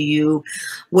happens to you?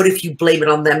 What if you blame it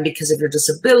on them because of your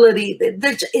disability?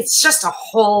 It's just a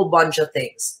whole bunch of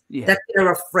things that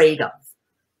they're afraid of.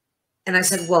 And I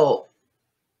said, well,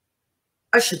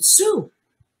 I should sue.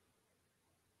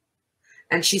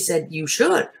 And she said, you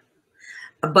should.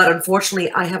 But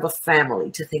unfortunately, I have a family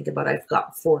to think about. I've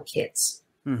got 4 kids.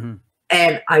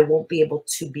 And I won't be able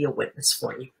to be a witness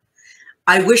for you.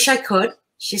 I wish I could.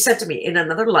 She said to me, in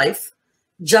another life,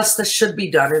 justice should be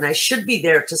done. And I should be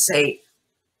there to say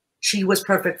she was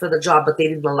perfect for the job, but they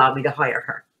didn't allow me to hire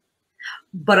her.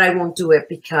 But I won't do it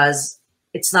because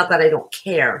it's not that I don't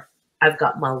care. I've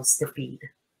got mouths to feed.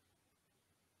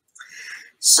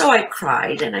 So I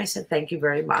cried and I said, thank you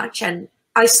very much. And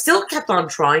I still kept on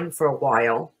trying for a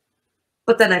while,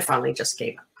 but then I finally just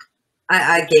gave up.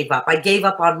 I gave up. I gave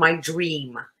up on my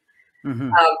dream.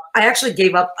 I actually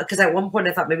gave up because at one point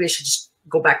I thought maybe I should just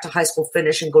go back to high school,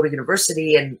 finish, and go to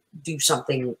university and do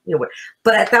something, you know.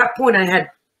 But at that point I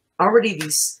had already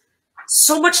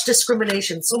so much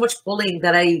discrimination, so much bullying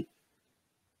that I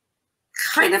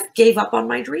kind of gave up on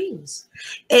my dreams.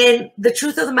 And the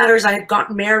truth of the matter is I had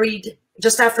gotten married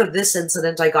just after this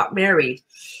incident. I got married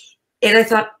and I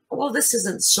thought, well, this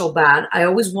isn't so bad. I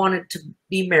always wanted to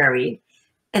be married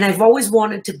and I've always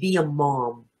wanted to be a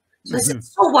mom. So I said,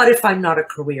 so what if I'm not a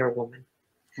career woman?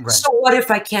 So what if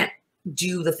I can't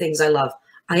do the things I love?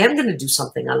 I am going to do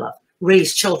something I love,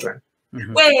 raise children.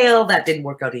 Well, that didn't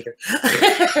work out either.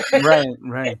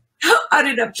 Right. I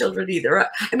didn't have children either.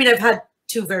 I mean, I've had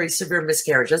 2 very severe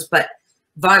miscarriages, but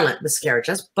violent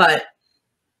miscarriages. But,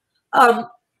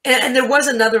 and there was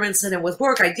another incident with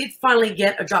work. I did finally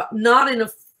get a job, not in a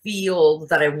field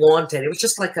that I wanted. It was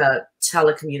just like a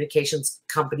telecommunications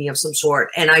company of some sort.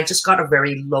 And I just got a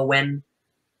very low end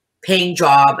paying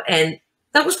job and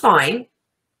that was fine.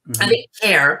 I didn't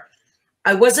care.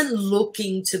 I wasn't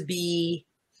looking to be,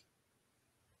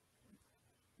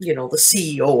 you know, the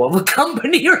CEO of a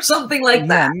company or something like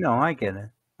that. No, I get it.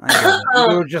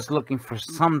 You were just looking for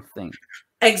something.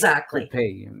 Exactly. To pay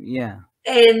you. Yeah.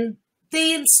 And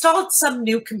they installed some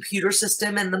new computer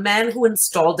system and the man who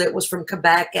installed it was from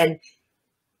Quebec. And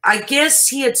I guess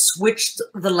he had switched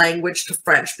the language to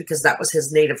French because that was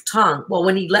his native tongue. Well,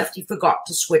 when he left, he forgot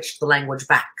to switch the language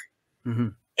back.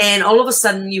 And all of a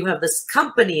sudden you have this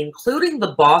company, including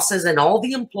the bosses and all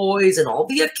the employees and all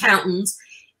the accountants,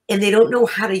 and they don't know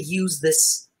how to use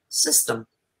this system.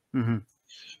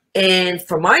 And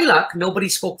for my luck, nobody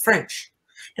spoke French.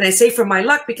 And I say for my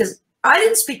luck because I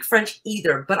didn't speak French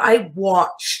either, but I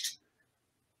watched.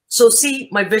 So see,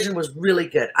 my vision was really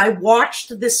good. I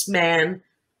watched this man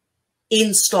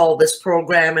install this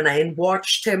program and I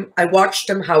watched him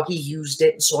how he used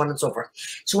it and so on and so forth.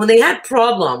 So when they had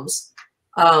problems,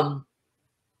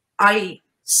 I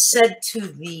said to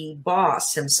the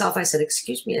boss himself, I said,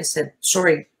 excuse me, I said,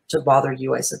 sorry to bother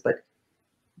you. I said, but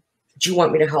do you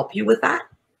want me to help you with that?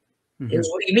 He goes,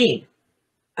 what do you mean?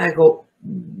 I go,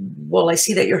 well, I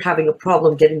see that you're having a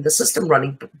problem getting the system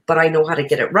running, but I know how to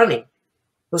get it running.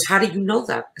 goes, how do you know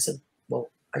that? I said, well,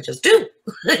 I just do.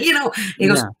 You know, he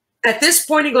goes, Yeah. at this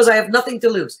point, he goes, I have nothing to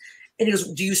lose. And he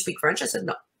goes, do you speak French? I said,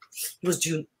 no. He goes, do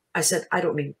you? I said, I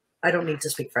don't need to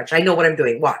speak French. I know what I'm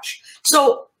doing. Watch.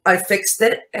 So I fixed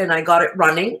it and I got it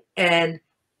running. And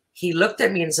he looked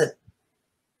at me and said,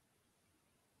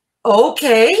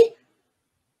 okay.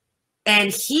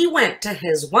 And he went to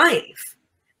his wife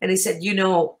and he said, you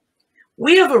know,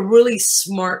 we have a really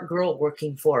smart girl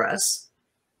working for us,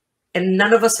 and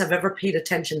none of us have ever paid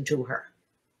attention to her.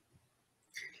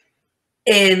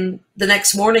 And the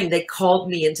next morning, they called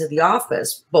me into the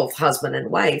office, both husband and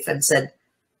wife, and said,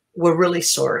 we're really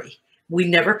sorry. We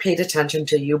never paid attention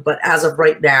to you, but as of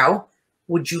right now,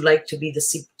 would you like to be the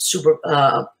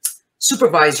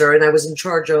supervisor? And I was in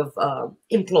charge of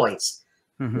employees.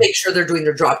 Make sure they're doing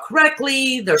their job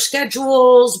correctly, their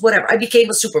schedules, whatever. I became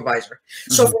a supervisor.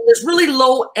 So from this really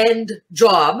low-end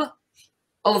job,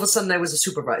 all of a sudden I was a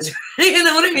supervisor. You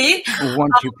know what I mean?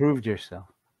 Once you proved yourself.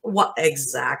 What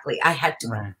exactly? I had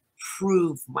to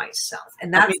prove myself.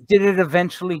 And that did it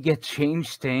eventually get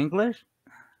changed to English?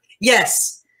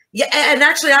 Yes. Yeah, and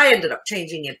actually I ended up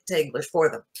changing it to English for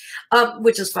them,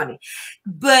 which is funny.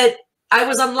 But I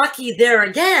was unlucky there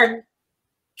again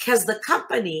because the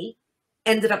company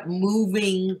ended up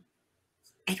moving,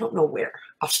 I don't know where,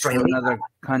 Australia. Another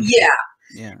country.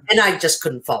 Yeah. And I just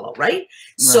couldn't follow, right?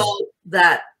 So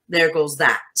there goes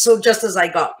that. So just as I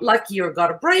got lucky or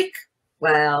got a break,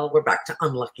 well, we're back to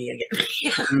unlucky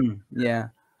again. Yeah.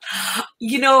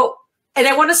 You know, and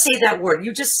I want to say that word.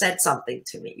 You just said something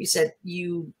to me. You said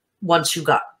once you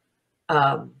got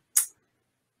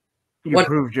you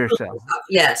proved yourself.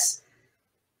 Yes.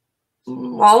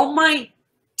 All my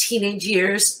teenage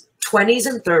years, 20s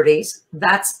and 30s,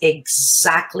 that's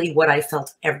exactly what I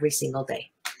felt every single day.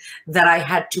 That I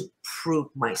had to prove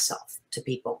myself to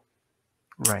people.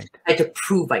 Right. I had to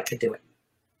prove I could do it.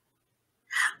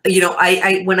 You know,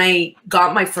 I when I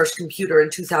got my first computer in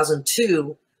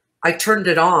 2002, I turned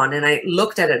it on and I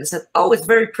looked at it and said, oh, it's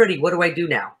very pretty. What do I do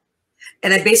now?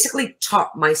 And I basically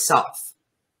taught myself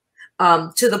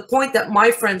to the point that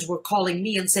my friends were calling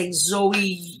me and saying,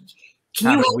 Zoe,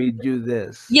 can you help we do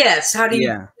this? Yes. How do you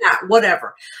do that?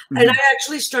 Whatever. And I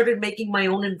actually started making my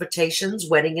own invitations,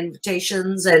 wedding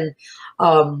invitations, and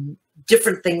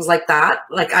different things like that.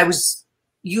 Like I was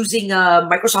using a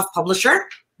Microsoft Publisher,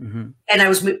 and I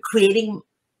was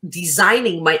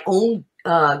designing my own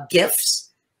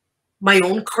GIFs, my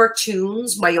own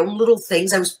cartoons, my own little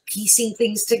things. I was piecing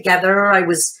things together. I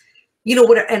was, you know,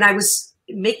 whatever, and I was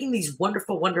making these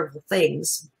wonderful, wonderful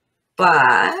things.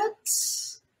 But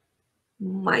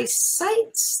my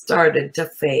site started to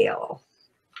fail.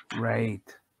 Right.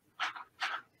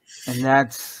 And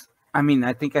that's, I mean,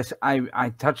 I think I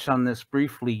touched on this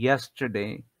briefly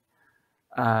yesterday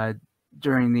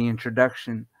during the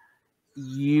introduction.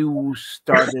 You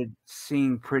started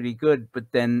seeing pretty good,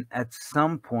 but then at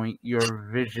some point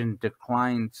your vision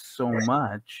declined so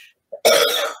much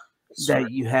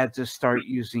that you had to start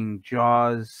using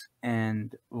JAWS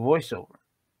and VoiceOver.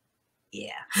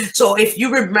 Yeah. So if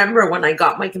you remember when I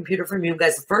got my computer from you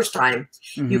guys the first time,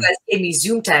 you guys gave me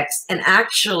Zoom text, and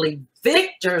actually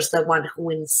Victor's the one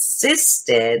who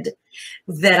insisted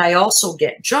that I also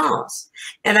get JAWS.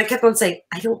 And I kept on saying,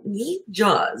 I don't need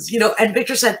JAWS, you know, and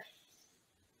Victor said,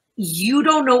 you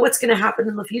don't know what's going to happen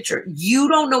in the future. You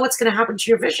don't know what's going to happen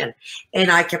to your vision. And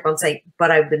I kept on saying,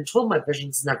 but I've been told my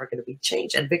vision's never going to be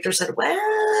changed. And Victor said,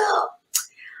 well,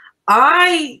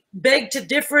 I beg to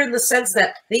differ in the sense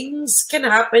that things can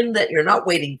happen that you're not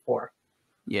waiting for.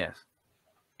 Yes.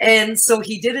 And so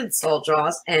he did install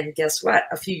JAWS. And guess what?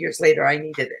 A few years later, I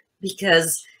needed it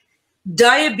because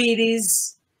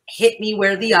diabetes hit me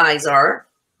where the eyes are.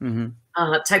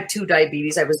 Type 2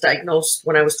 diabetes. I was diagnosed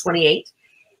when I was 28.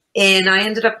 And I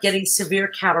ended up getting severe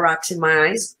cataracts in my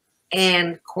eyes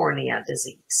and cornea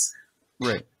disease.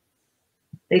 Right.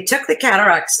 They took the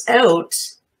cataracts out,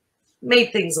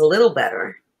 made things a little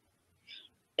better.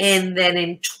 And then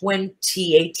in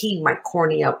 2018, my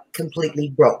cornea completely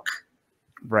broke.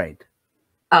 Right.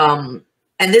 And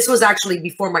this was actually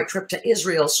before my trip to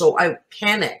Israel. So I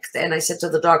panicked and I said to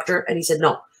the doctor, and he said,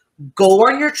 no, go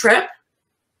on your trip,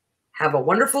 have a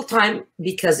wonderful time,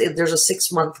 because there's a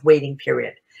 6-month waiting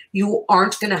period. You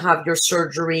aren't going to have your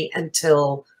surgery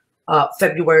until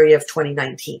February of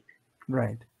 2019.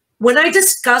 Right. When I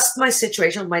discussed my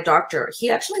situation with my doctor, he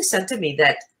actually said to me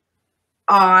that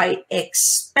I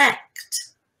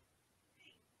expect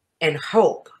and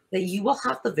hope that you will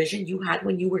have the vision you had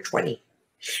when you were 20.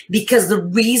 Because the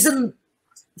reason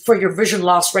for your vision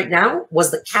loss right now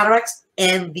was the cataracts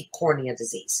and the cornea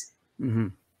disease.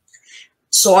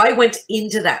 So I went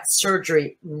into that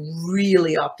surgery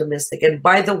really optimistic. And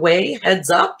by the way, heads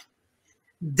up,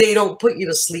 they don't put you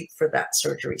to sleep for that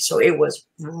surgery. So it was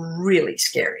really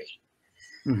scary.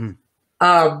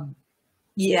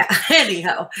 Yeah,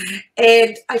 anyhow.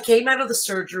 And I came out of the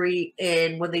surgery,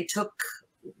 and when they took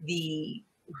the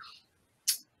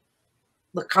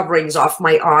coverings off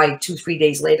my eye 2-3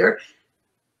 days later,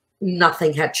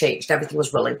 nothing had changed. Everything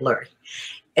was really blurry.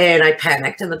 And I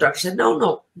panicked, and the doctor said,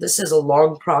 no, this is a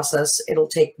long process. It'll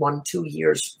take 1-2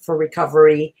 years for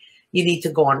recovery. You need to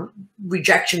go on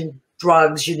rejection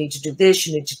drugs. You need to do this.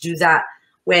 You need to do that.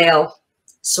 Well,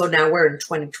 so now we're in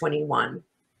 2021,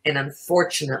 and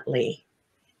unfortunately,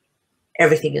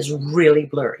 everything is really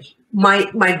blurry.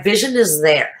 My vision is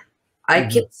there. I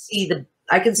can see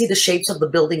the shapes of the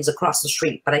buildings across the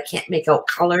street, but I can't make out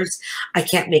colors. I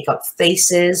can't make out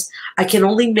faces. I can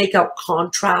only make out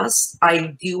contrast.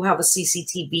 I do have a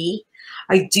CCTV.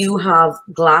 I do have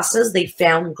glasses. They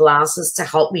found glasses to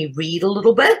help me read a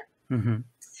little bit.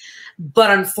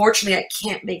 But unfortunately, I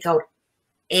can't make out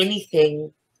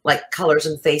anything like colors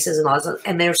and faces and all that.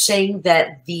 And they're saying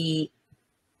that the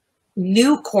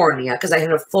new cornea, because I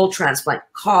had a full transplant,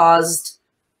 caused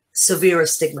severe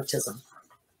astigmatism.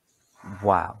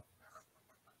 Wow.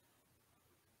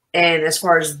 And as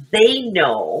far as they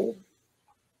know,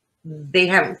 they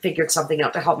haven't figured something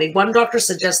out to help me. One doctor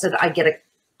suggested I get a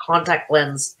contact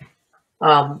lens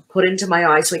put into my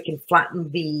eye so it can flatten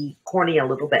the cornea a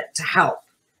little bit to help.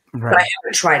 Right. But I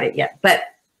haven't tried it yet. But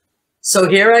so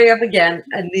here I am again,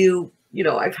 a new,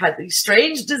 I've had the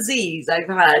strange disease. I've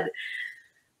had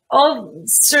all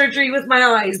surgery with my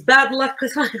eyes, bad luck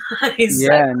with my eyes.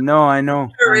 Yeah, no, I know.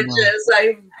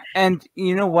 And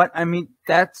you know what? I mean,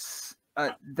 that's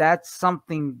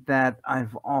something that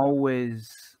I've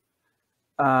always,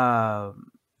 that's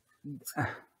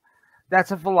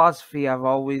a philosophy I've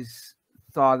always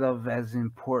thought of as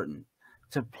important,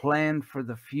 to plan for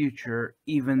the future,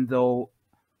 even though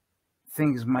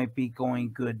things might be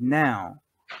going good now,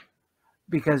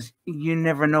 because you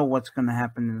never know what's going to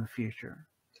happen in the future.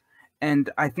 And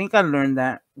I think I learned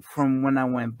that from when I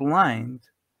went blind,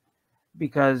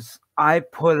 because I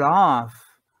put off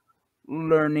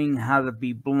learning how to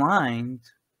be blind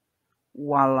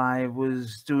while I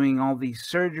was doing all these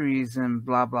surgeries and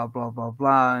blah, blah, blah, blah,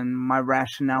 blah. And my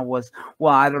rationale was,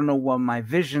 well, I don't know what my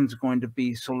vision's going to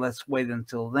be, so let's wait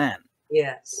until then.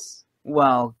 Yes.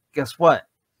 Well, guess what?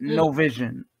 No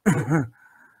vision.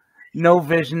 No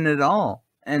vision at all.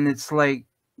 And it's like,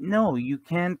 no, you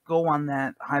can't go on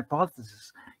that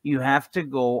hypothesis. You have to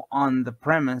go on the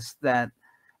premise that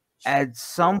at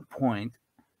some point,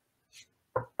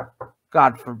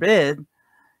 God forbid,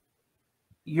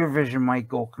 your vision might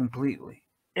go completely.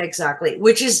 Exactly.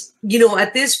 Which is,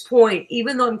 at this point,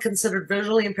 even though I'm considered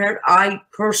visually impaired, I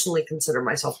personally consider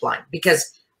myself blind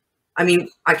because, I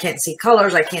can't see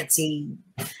colors. I can't see,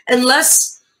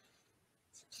 unless,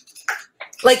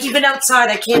 like, even outside,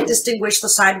 I can't distinguish the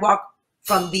sidewalk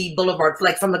from the boulevard,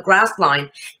 like from the grass line,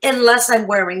 unless I'm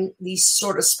wearing these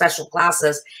sort of special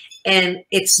glasses. And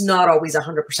it's not always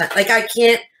 100%. Like, I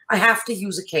have to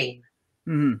use a cane.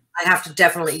 I have to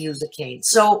definitely use a cane.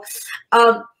 So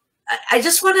I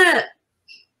just want to,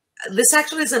 this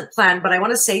actually isn't planned, but I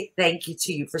want to say thank you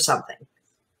to you for something.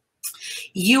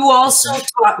 You also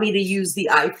taught me to use the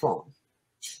iPhone.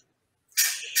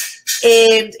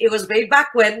 And it was way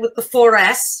back when with the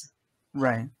 4S.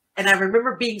 Right. And I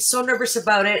remember being so nervous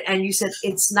about it. And you said,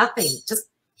 it's nothing. Just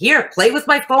here, play with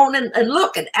my phone and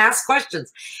look and ask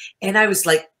questions. And I was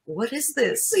like, what is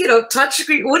this?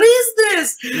 Touchscreen. What is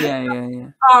this? Yeah.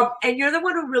 And you're the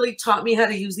one who really taught me how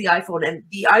to use the iPhone. And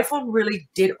the iPhone really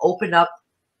did open up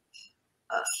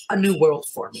a new world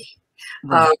for me.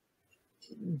 Right.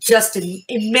 Just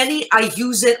in many, I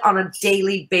use it on a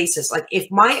daily basis. Like if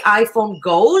my iPhone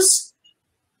goes,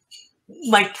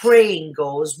 my praying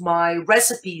goes, my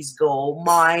recipes go,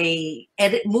 my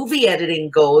movie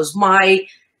editing goes, my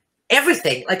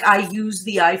everything. Like I use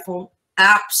the iPhone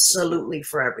absolutely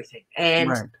for everything.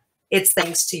 And it's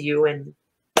thanks to you, and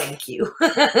thank you.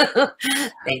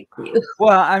 Thank you.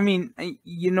 Well,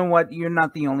 you know what? You're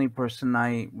not the only person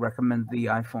I recommend the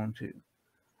iPhone to.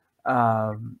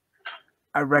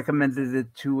 I recommended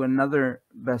it to another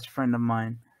best friend of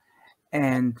mine,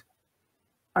 and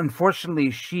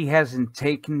unfortunately, she hasn't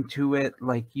taken to it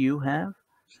like you have.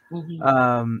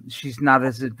 She's not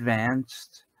as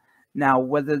advanced. Now,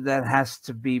 whether that has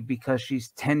to be because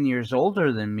she's 10 years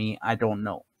older than me, I don't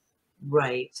know.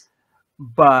 Right.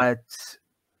 But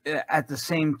at the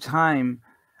same time,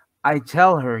 I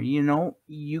tell her,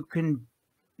 you can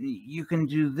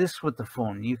do this with the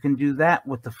phone. You can do that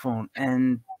with the phone.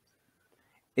 And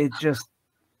it just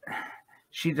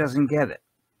she doesn't get it.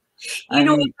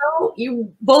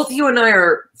 Both you and I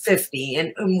are 50,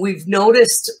 and we've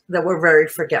noticed that we're very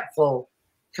forgetful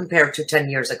compared to 10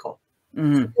 years ago.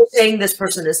 Mm-hmm. We're saying this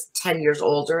person is 10 years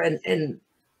older, and who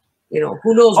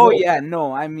knows? Oh yeah,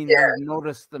 no, I mean, I've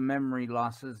noticed the memory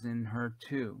losses in her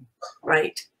too.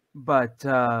 Right. But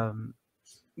I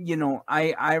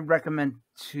recommend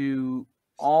to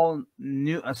all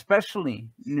especially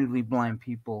newly blind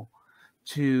people,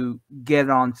 to get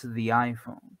onto the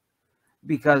iPhone,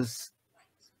 because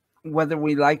whether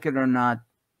we like it or not,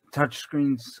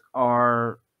 touchscreens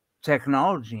are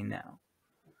technology now.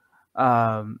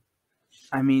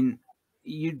 I mean,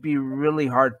 you'd be really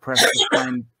hard pressed to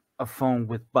find a phone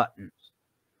with buttons.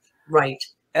 Right.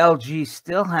 LG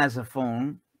still has a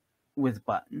phone with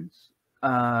buttons,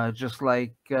 just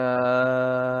like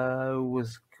I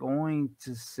was going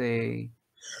to say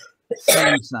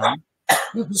Samsung.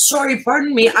 Sorry,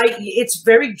 pardon me. It's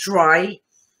very dry.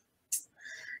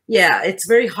 Yeah, it's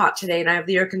very hot today, and I have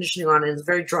the air conditioning on, and it's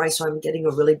very dry, so I'm getting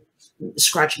a really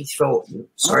scratchy throat.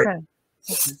 Sorry. Okay.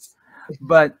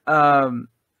 But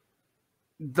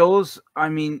those, I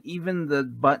mean, even the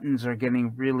buttons are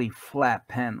getting really flat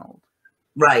paneled.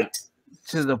 Right.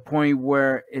 To the point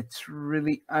where it's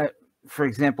really, for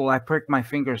example, I prick my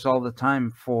fingers all the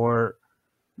time for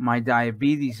my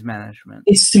diabetes management.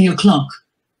 It's 3 o'clock.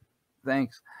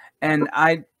 Thanks. And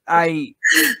I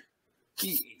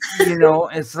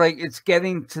it's like, it's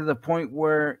getting to the point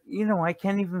where, I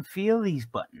can't even feel these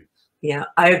buttons. Yeah,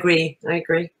 I agree.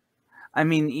 I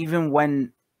mean, even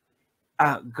when,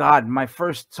 God, my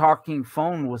first talking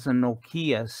phone was a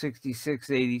Nokia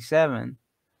 6687.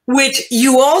 Which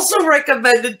you also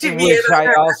recommended to me. Which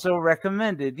I also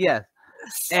recommended, yes.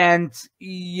 And,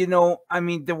 I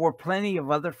mean, there were plenty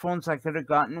of other phones I could have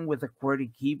gotten with a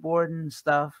QWERTY keyboard and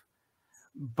stuff,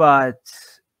 but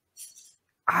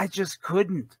I just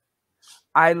couldn't.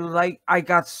 I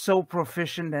got so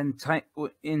proficient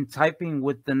in typing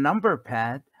with the number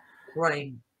pad,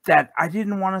 right, that I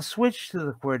didn't want to switch to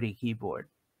the QWERTY keyboard.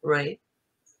 Right.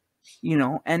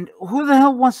 And who the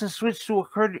hell wants to switch to a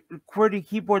QWERTY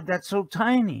keyboard that's so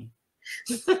tiny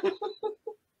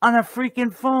on a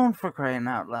freaking phone, for crying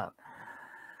out loud?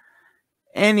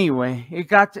 Anyway, it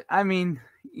got to, I mean,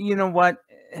 you know what?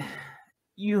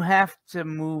 You have to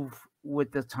move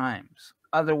with the times.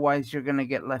 Otherwise, you're going to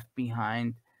get left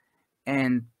behind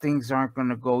and things aren't going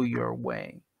to go your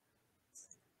way.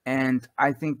 And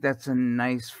I think that's a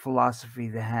nice philosophy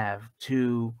to have,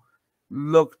 to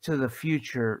look to the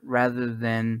future rather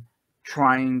than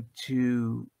trying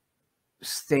to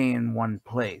stay in one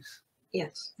place.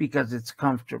 Yes. Because it's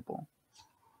comfortable.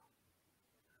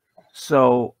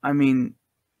 So, I mean,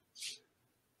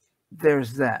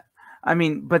 there's that. I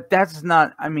mean, but that's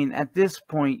not, I mean, at this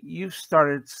point, you've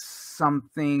started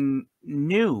something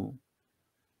new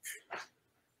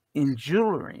in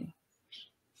jewelry.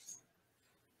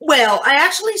 Well, I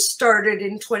actually started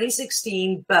in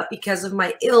 2016, but because of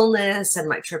my illness and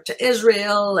my trip to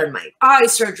Israel and my eye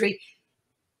surgery,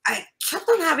 I kept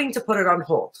on having to put it on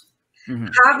hold. Mm-hmm.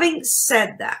 Having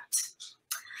said that,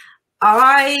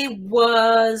 I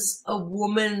was a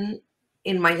woman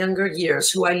in my younger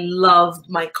years who I loved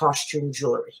my costume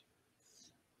jewelry.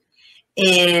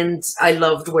 And I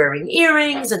loved wearing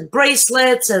earrings and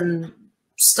bracelets and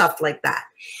stuff like that.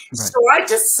 Right. So I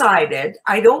decided,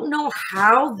 I don't know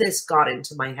how this got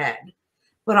into my head,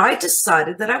 but I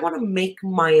decided that I want to make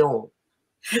my own.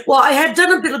 Well, I had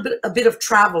done a bit of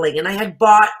traveling, and I had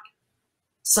bought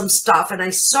some stuff, and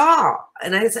I saw,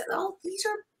 and I said, oh, these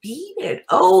are beaded.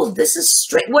 Oh, this is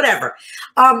straight, whatever.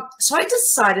 So I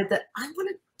decided that I'm going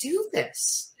to do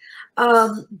this.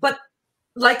 But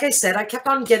like I said, I kept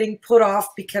on getting put off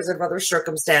because of other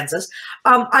circumstances.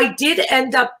 I did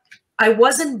end up, I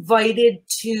was invited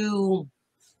to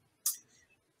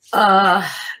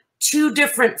 2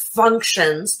 different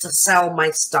functions to sell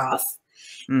my stuff.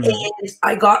 Mm-hmm. And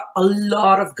I got a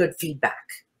lot of good feedback.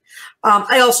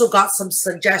 I also got some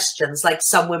suggestions, like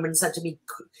some women said to me,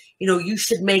 you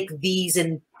should make these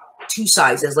in 2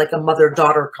 sizes, like a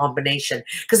mother-daughter combination.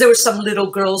 Because there were some little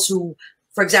girls who,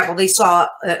 for example, they saw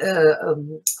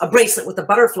a bracelet with a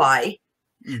butterfly,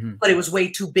 mm-hmm. but it was way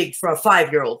too big for a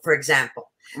 5-year-old, for example.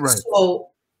 Right. So,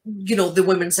 the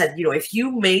women said, if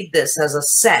you made this as a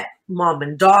set, mom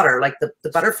and daughter, like the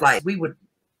butterfly, we would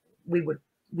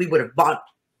have bought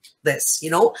this,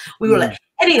 we were like,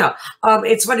 anyhow,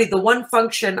 it's funny. The one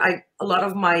function,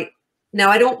 now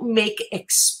I don't make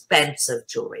expensive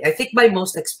jewelry. I think my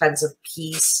most expensive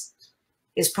piece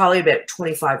is probably about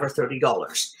 $25 or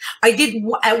 $30.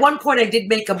 At one point I did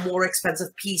make a more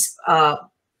expensive piece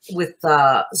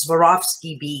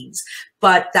Swarovski beads,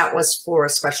 but that was for a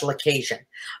special occasion.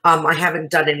 I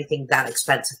haven't done anything that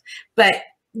expensive, but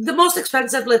the most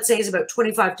expensive, let's say, is about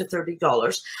 $25 to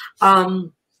 $30.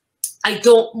 I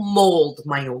don't mold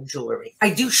my own jewelry.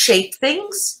 I do shape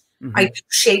things. I do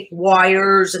shape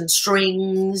wires and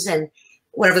strings and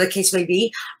whatever the case may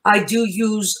be. I do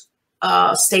use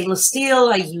stainless steel.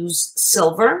 I use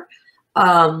silver.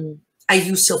 I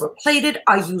use silver plated.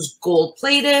 I use gold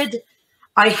plated.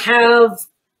 I have,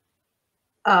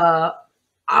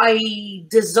 I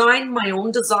design my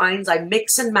own designs. I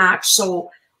mix and match.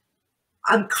 So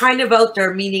I'm kind of out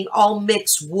there, meaning I'll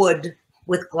mix wood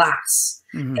with glass.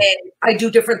 And I do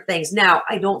different things. Now,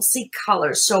 I don't see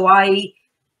colors. So I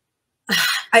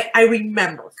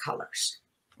remember colors.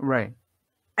 Right.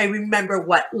 I remember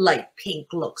what light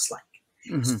pink looks like.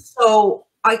 So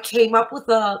I came up with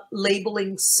a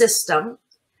labeling system,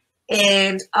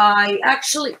 and I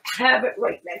actually have it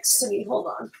right next to me. Hold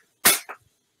on.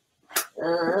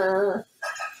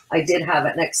 I did have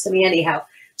it next to me anyhow.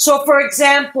 So, for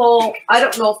example, I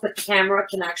don't know if the camera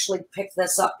can actually pick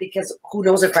this up, because who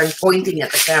knows if I'm pointing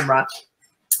at the camera.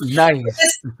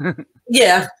 Nice.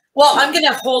 Yeah. Well, I'm going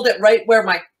to hold it right where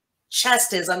my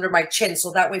chest is, under my chin,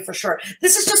 so that way for sure.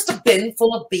 This is just a bin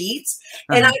full of beads.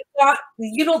 And I got,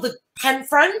 you know, the pen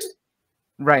friend?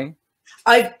 Right.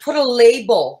 I put a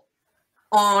label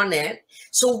on it.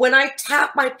 So when I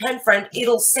tap my pen friend,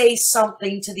 it'll say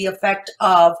something to the effect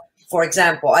of, for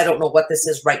example, I don't know what this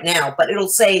is right now, but it'll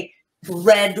say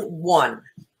red 1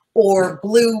 or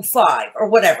blue 5 or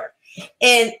whatever.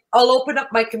 And I'll open up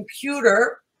my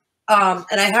computer, and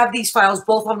I have these files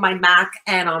both on my Mac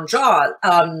and on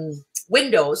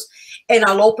Windows, and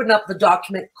I'll open up the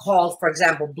document called, for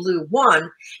example, blue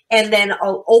 1, and then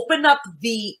I'll open up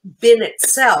the bin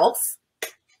itself,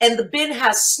 and the bin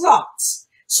has slots.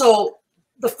 So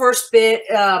the first bit,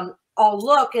 I'll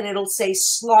look, and it'll say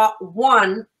slot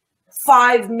 1,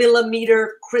 5mm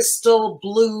crystal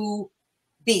blue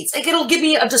beads. Like, it'll give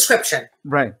me a description.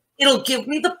 Right. It'll give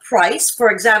me the price. For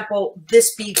example,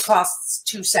 this bead costs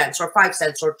 2 cents or 5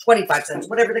 cents or 25 cents,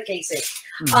 whatever the case is.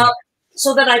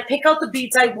 So then I pick out the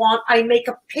beads I want. I make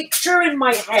a picture in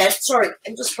my head. Sorry,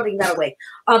 I'm just putting that away.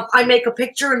 I make a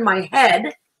picture in my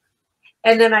head,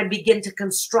 and then I begin to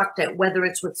construct it, whether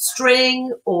it's with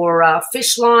string or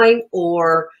fish line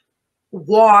or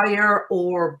wire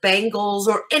or bangles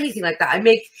or anything like that.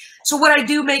 So what I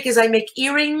do make is I make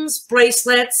earrings,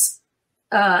 bracelets,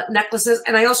 necklaces,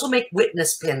 and I also make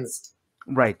witness pins.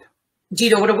 Right. Do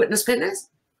you know what a witness pin is?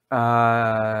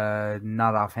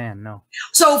 Not offhand, no.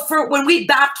 So for when we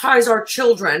baptize our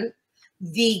children,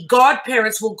 the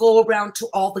godparents will go around to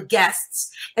all the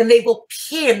guests, and they will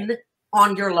pin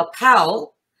on your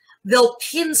lapel. They'll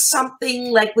pin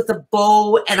something like with a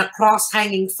bow and a cross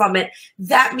hanging from it.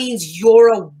 That means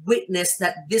you're a witness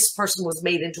that this person was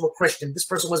made into a Christian. This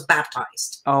person was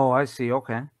baptized. Oh, I see.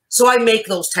 Okay. So I make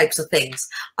those types of things.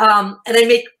 And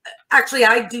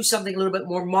I do something a little bit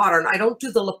more modern. I don't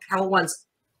do the lapel ones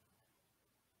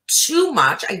too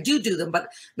much. I do them, but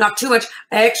not too much.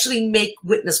 I actually make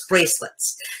witness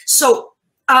bracelets. So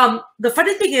the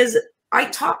funny thing is, I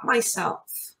taught myself.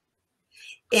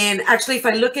 And actually, if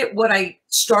I look at what I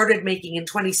started making in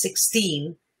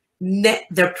 2016,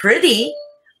 they're pretty,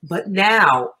 but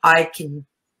now I can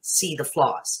see the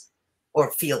flaws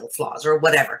or feel the flaws or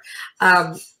whatever.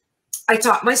 I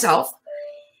taught myself.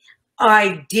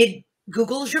 I did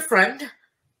Google's your friend.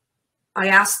 I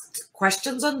asked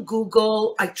questions on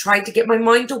Google. I tried to get my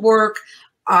mind to work.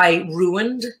 I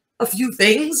ruined a few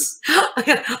things.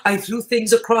 I threw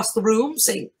things across the room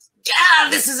saying, yeah,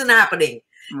 this isn't happening.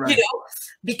 Right. You know,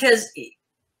 because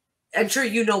I'm sure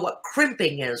you know what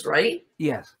crimping is, right?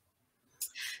 Yes.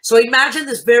 So imagine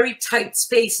this very tight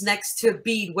space next to a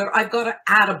bead where I've got to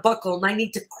add a buckle, and I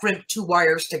need to crimp 2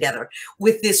 wires together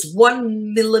with this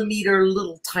 1mm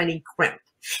little tiny crimp.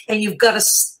 And you've got to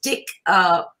stick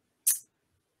a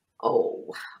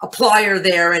plier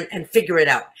there and figure it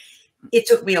out. It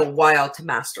took me a while to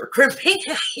master crimping.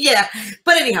 Yeah.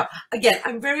 But anyhow, again,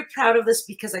 I'm very proud of this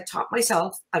because I taught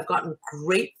myself. I've gotten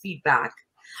great feedback.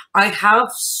 I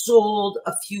have sold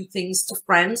a few things to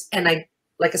friends, and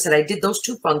like I said, I did those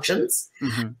 2 functions.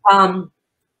 I'm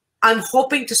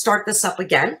hoping to start this up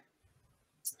again.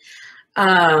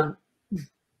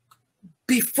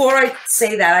 Before I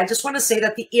say that, I just want to say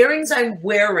that the earrings I'm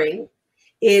wearing,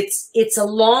 it's a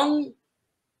long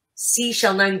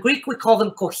seashell. Now in Greek we call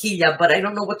them kohilla, but I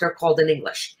don't know what they're called in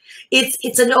English.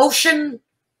 It's an ocean.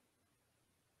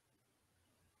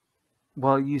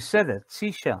 Well, you said it,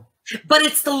 seashell. But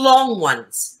it's the long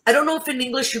ones. I don't know if in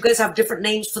English you guys have different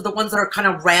names for the ones that are kind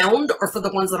of round or for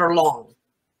the ones that are long.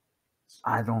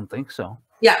 I don't think so.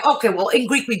 Yeah, okay, well, in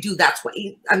Greek we do, that's what,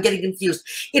 I'm getting confused.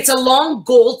 It's a long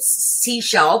gold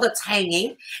seashell that's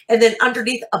hanging, and then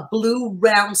underneath a blue,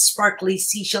 round, sparkly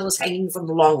seashell is hanging from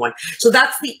the long one. So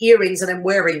that's the earrings, and I'm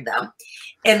wearing them.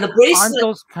 And the bracelet... Aren't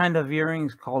those kind of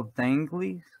earrings called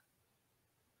danglies?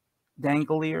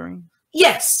 Dangle earrings?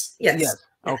 Yes.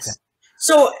 Okay.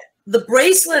 So the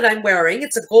bracelet I'm wearing,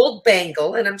 it's a gold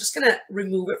bangle, and I'm just going to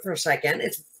remove it for a second.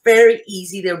 It's very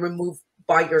easy to remove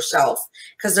by yourself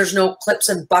because there's no clips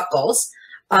and buckles.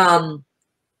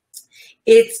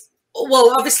 It's,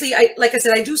 well, obviously, like I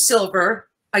said, I do silver,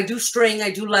 I do string, I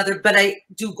do leather, but I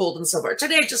do gold and silver.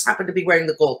 Today I just happen to be wearing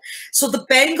the gold. So the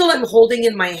bangle I'm holding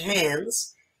in my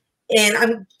hands, and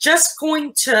I'm just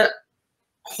going to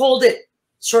hold it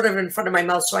sort of in front of my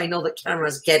mouth so I know the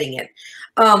camera's getting it.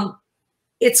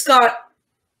 It's got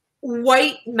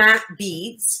white matte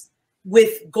beads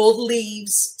with gold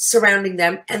leaves surrounding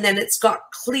them. And then it's got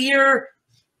clear,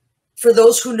 for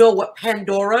those who know what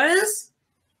Pandora is,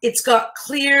 it's got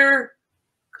clear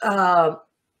Pandora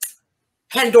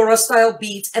style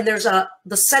beads. And there's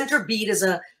the center bead is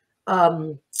a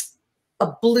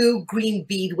blue-green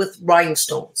bead with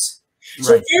rhinestones.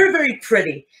 So very, very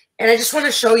pretty. And I just want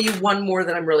to show you one more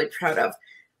that I'm really proud of.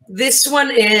 This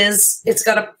one is, it's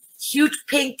got a huge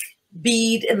pink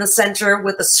bead in the center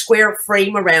with a square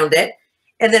frame around it.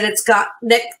 And then it's got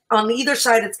on either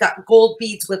side, it's got gold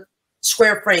beads with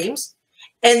square frames.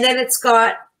 And then it's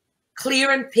got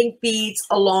clear and pink beads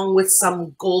along with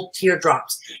some gold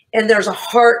teardrops. And there's a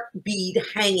heart bead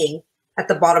hanging at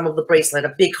the bottom of the bracelet,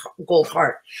 a big gold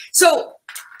heart. So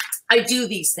I do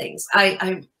these things.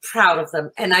 I'm proud of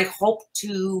them. And I hope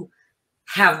to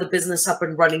have the business up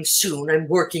and running soon. I'm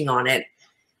working on it.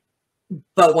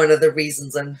 But one of the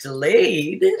reasons I'm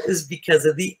delayed is because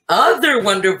of the other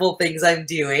wonderful things I'm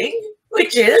doing,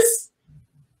 which is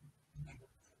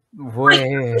what?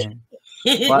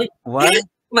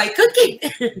 My cooking.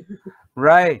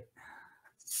 Right.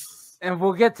 And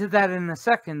we'll get to that in a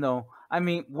second, though. I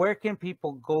mean, where can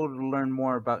people go to learn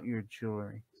more about your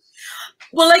jewelry?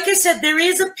 Well, like I said, there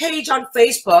is a page on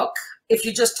Facebook. If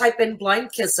you just type in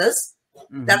Blind Kisses,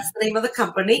 that's the name of the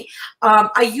company.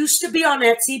 I used to be on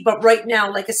Etsy, but right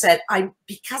now, like I said,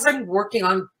 because I'm working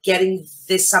on getting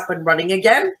this up and running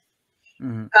again,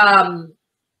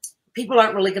 people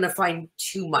aren't really going to find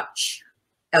too much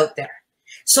out there.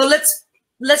 So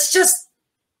let's just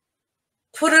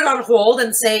put it on hold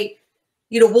and say,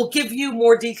 we'll give you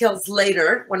more details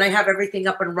later when I have everything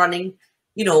up and running,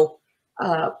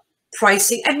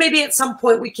 pricing. And maybe at some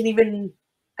point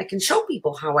I can show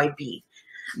people how I bead.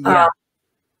 Yeah.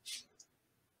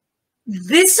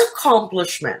 This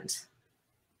accomplishment,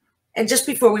 and just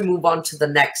before we move on to the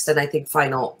next and I think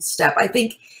final step,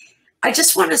 I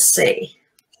just want to say,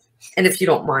 and if you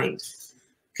don't mind,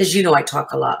 because I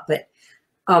talk a lot, but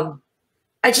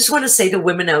I just want to say to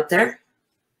women out there,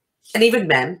 and even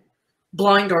men,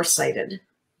 blind or sighted,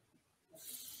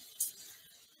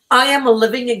 I am a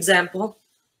living example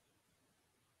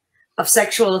of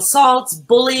sexual assaults,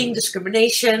 bullying,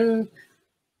 discrimination,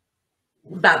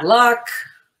 bad luck,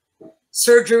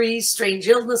 surgeries, strange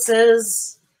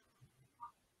illnesses,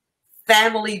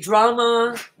 family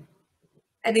drama,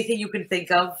 anything you can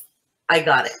think of, I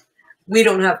got it. We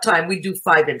don't have time. We do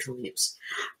 5 interviews.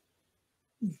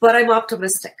 But I'm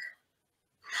optimistic.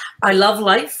 I love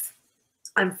life.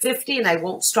 I'm 50 and I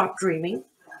won't stop dreaming.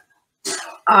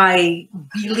 I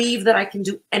believe that I can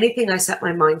do anything I set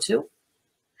my mind to.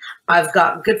 I've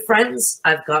got good friends.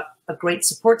 I've got a great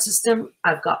support system.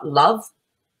 I've got love.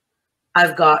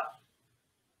 I've got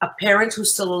a parent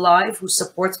who's still alive who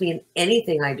supports me in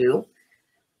anything I do.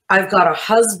 I've got a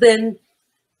husband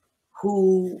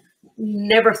who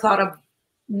never thought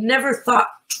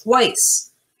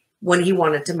twice when he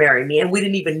wanted to marry me, and we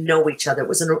didn't even know each other. It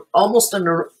was almost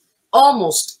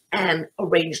an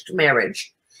arranged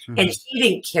marriage, and he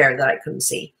didn't care that I couldn't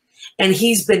see. And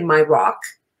he's been my rock.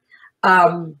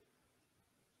 And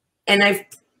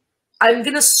I'm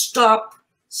gonna stop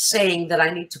saying that I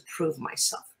need to prove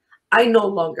myself. I no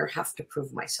longer have to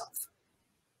prove myself.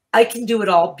 I can do it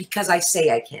all because I say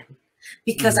I can,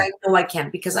 because I know I can,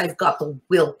 because I've got the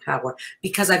willpower,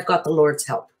 because I've got the Lord's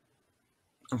help.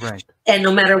 Right. And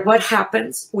no matter what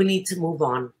happens, we need to move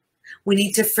on. We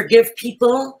need to forgive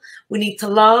people. We need to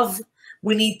love.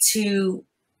 We need to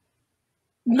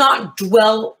not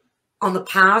dwell on the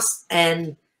past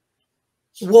and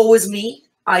woe is me.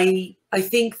 I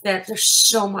think that there's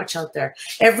so much out there.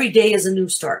 Every day is a new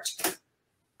start.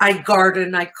 I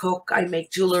garden, I cook, I make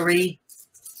jewelry.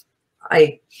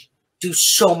 I do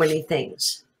so many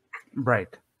things. Right.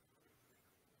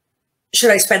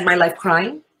 Should I spend my life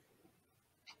crying?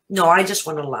 No, I just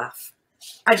want to laugh.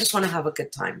 I just want to have a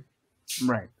good time.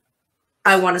 Right.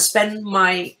 I want to spend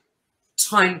my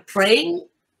time praying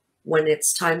when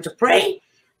it's time to pray,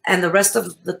 and the rest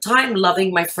of the time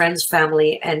loving my friends,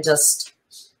 family, and just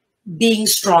being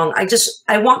strong.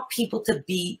 I want people to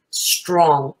be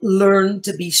strong, learn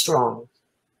to be strong.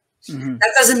 Mm-hmm.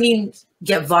 That doesn't mean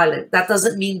get violent. That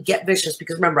doesn't mean get vicious,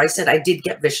 because remember, I said I did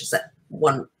get vicious at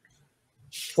one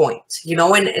point, you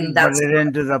know, and that's but it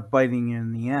ended up biting you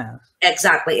in the ass.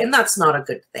 Exactly. And that's not a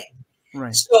good thing.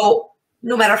 Right. So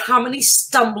no matter how many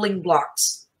stumbling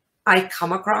blocks I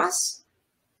come across,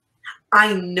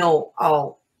 I know I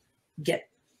will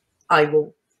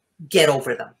get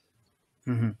over them.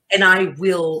 Mm-hmm. And I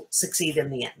will succeed in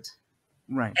the end.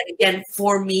 Right. And again,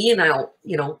 for me, and I'll,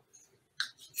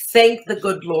 thank the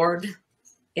good Lord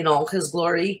in all his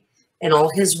glory and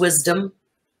all his wisdom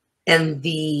and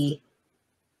the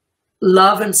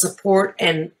love and support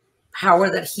and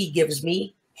power that he gives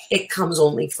me. It comes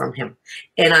only from him.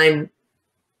 And I'm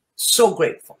so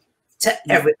grateful to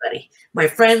everybody, my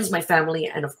friends, my family,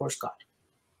 and of course, God.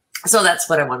 So that's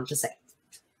what I wanted to say.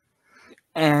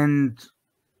 And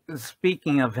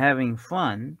speaking of having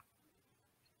fun,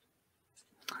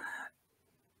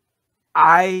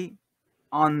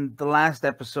 on the last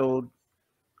episode,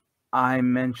 I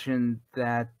mentioned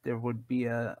that there would be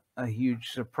a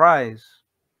huge surprise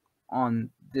on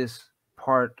this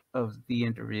part of the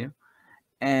interview.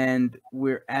 And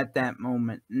we're at that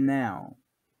moment now.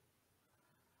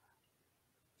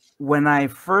 When I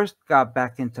first got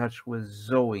back in touch with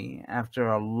Zoe after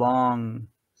a long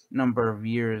number of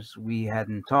years we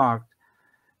hadn't talked,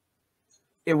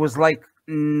 it was like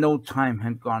no time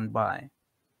had gone by.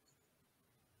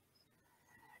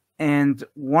 And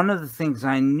one of the things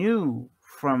I knew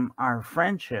from our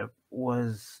friendship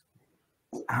was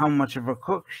how much of a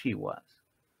cook she was.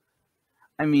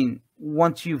 I mean,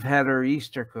 once you've had her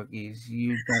Easter cookies,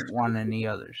 you don't want any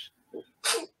others.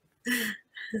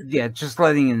 Yeah, just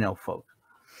letting you know, folks.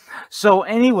 So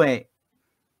anyway,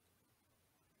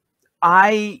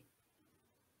 I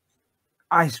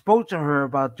spoke to her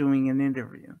about doing an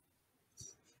interview.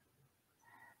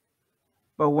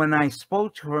 But when I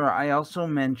spoke to her, I also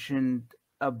mentioned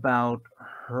about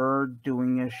her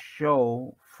doing a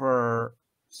show for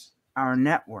our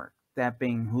network, that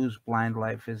being Whose Blind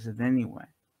Life Is It Anyway?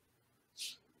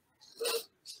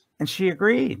 And she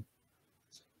agreed.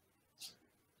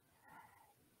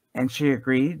 And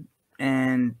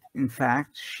in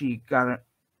fact, she got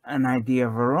an idea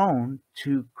of her own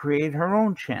to create her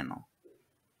own channel.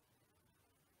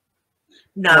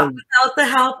 Not without the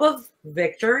help of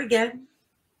Victor again.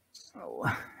 Oh,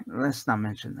 let's not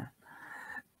mention that.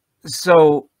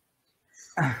 So,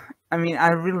 I mean,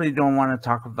 I really don't want to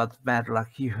talk about the bad luck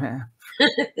you have.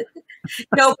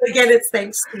 No, but again, it's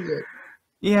thanks to you.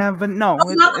 Yeah, but no.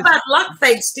 It's not bad luck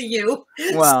thanks to you.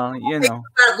 Well,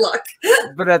 bad luck.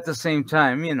 But at the same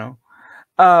time,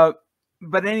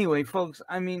 but anyway, folks,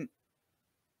 I mean,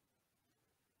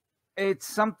 it's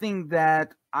something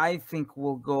that I think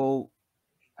will go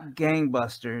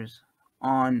gangbusters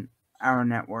on our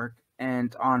network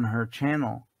and on her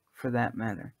channel, for that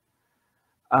matter.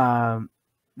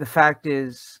 The fact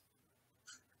is,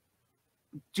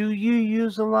 do you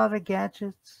use a lot of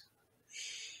gadgets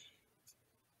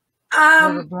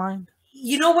for the blind?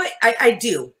 You know what? I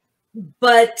do,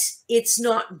 but it's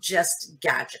not just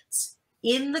gadgets.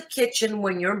 In the kitchen,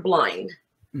 when you're blind,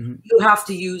 you have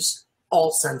to use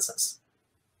all senses.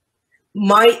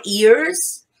 My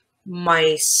ears,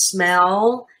 my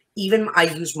smell, even I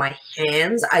use my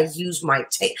hands, I use my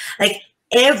taste. Like,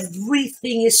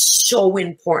 everything is so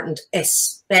important,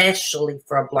 especially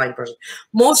for a blind person.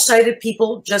 Most sighted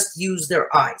people just use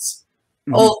their eyes.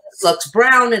 Oh, this looks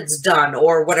brown, it's done,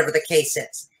 or whatever the case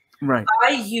is. Right.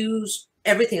 I use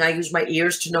everything. I use my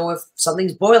ears to know if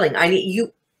something's boiling.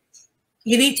 You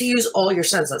need to use all your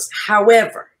senses.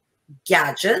 However,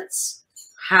 gadgets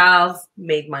have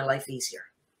made my life easier.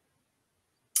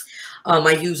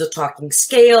 I use a talking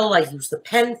scale. I use the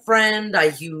pen friend. I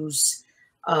use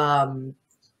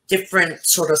different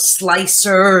sort of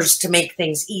slicers to make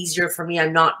things easier for me.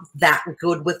 I'm not that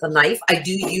good with a knife. I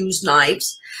do use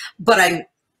knives, but I'm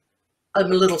a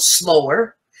little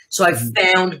slower. So I've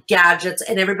found gadgets,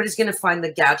 and everybody's going to find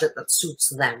the gadget that suits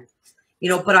them,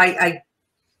 but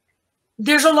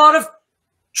there's a lot of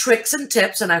tricks and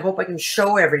tips, and I hope I can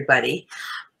show everybody.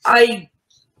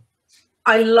 I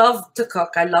love to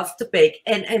cook. I love to bake.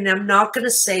 And I'm not going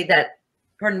to say that,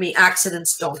 pardon me,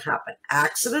 accidents don't happen.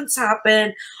 Accidents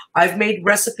happen. I've made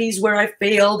recipes where I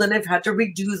failed and I've had to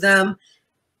redo them.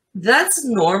 That's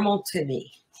normal to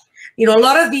me. You know, a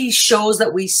lot of these shows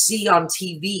that we see on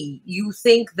TV, you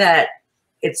think that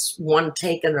it's one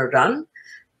take and they're done.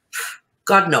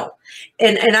 God, no.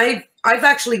 And I've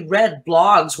actually read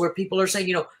blogs where people are saying,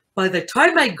 you know, by the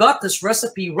time I got this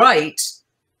recipe right,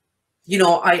 you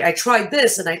know, I tried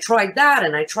this and I tried that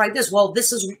and I tried this. Well,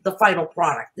 this is the final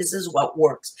product. This is what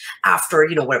works after,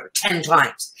 you know, whatever, 10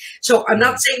 times. So I'm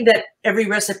not saying that every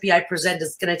recipe I present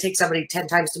is going to take somebody 10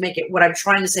 times to make it. What I'm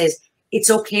trying to say is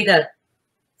it's okay to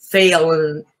fail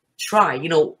and try. You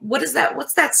know, what is that?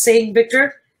 What's that saying,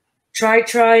 Victor? Try,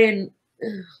 and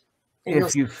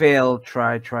if you fail,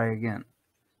 try again.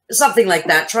 Something like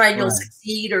that. Try and you'll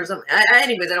succeed or something.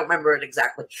 Anyways, I don't remember it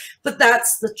exactly. But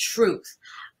that's the truth.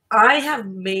 I have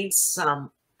made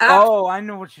some. Oh, I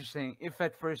know what you're saying. If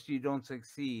at first you don't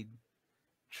succeed,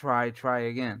 try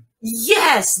again.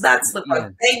 Yes, that's the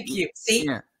one. Thank you. See?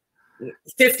 Yeah.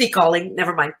 50 calling.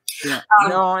 Never mind. Yeah.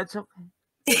 No, it's okay.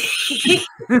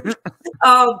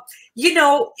 You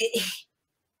know,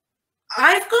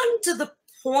 I've gotten to the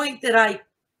point that I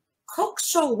cook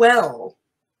so well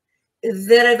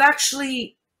that I've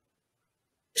actually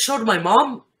showed my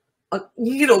mom,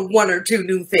 you know, one or two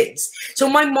new things. So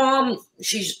my mom,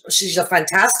 she's a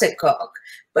fantastic cook,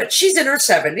 but she's in her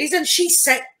 70s and she's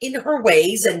set in her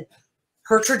ways and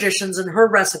her traditions and her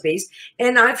recipes.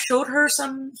 And I've showed her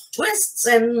some twists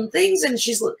and things, and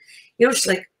she's, you know, she's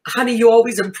like, honey, you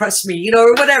always impress me, you know,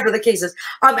 or whatever the case is.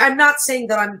 I'm not saying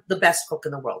that I'm the best cook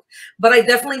in the world, but I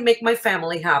definitely make my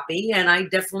family happy. And I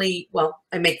definitely, well,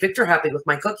 I make Victor happy with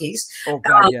my cookies. Oh,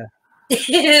 God, yeah.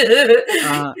 You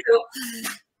know,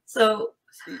 so.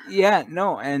 Yeah,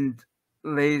 no. And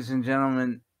ladies and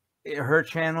gentlemen, her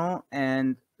channel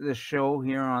and the show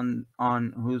here on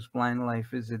Whose Blind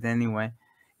Life Is It Anyway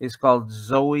is called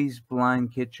Zoe's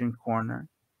Blind Kitchen Corner.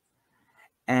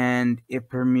 And it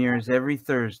premieres every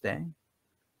Thursday.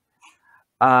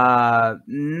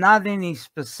 Not any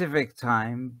specific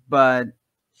time, but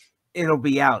it'll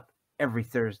be out every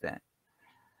Thursday.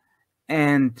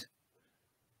 And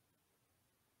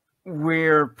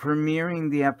we're premiering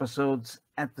the episodes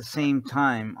at the same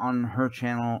time on her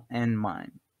channel and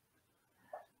mine.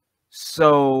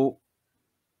 So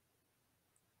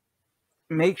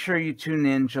make sure you tune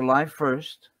in July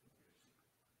 1st.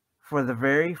 For the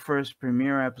very first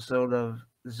premiere episode of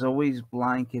Zoe's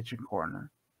Blind Kitchen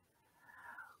Corner.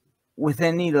 With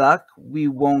any luck, we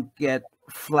won't get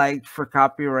flagged for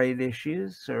copyright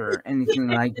issues or anything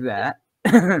like that.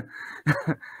 I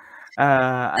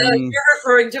mean, you're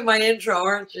referring to my intro,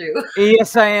 aren't you?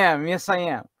 Yes, I am. Yes, I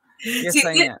am. Yes,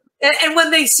 I am. And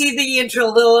when they see the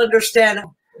intro, they'll understand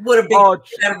what a big heart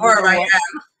I am.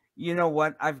 You know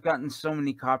what? I've gotten so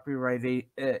many copyright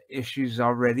issues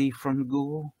already from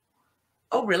Google.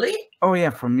 Oh, really? Oh, yeah,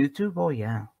 from YouTube? Oh,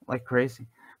 yeah, like crazy.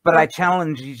 But I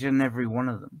challenge each and every one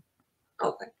of them.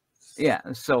 Okay. Yeah,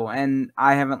 so, and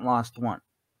I haven't lost one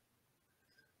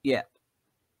yet.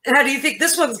 How do you think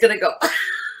this one's going to go?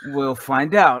 We'll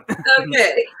find out.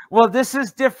 Okay. Well, this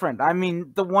is different. I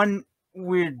mean, the one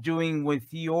we're doing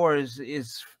with yours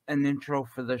is an intro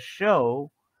for the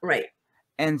show. Right.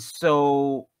 And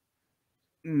so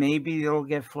maybe it'll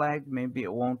get flagged, maybe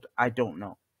it won't. I don't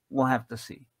know. We'll have to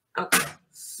see. Okay.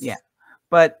 Yeah.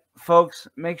 But folks,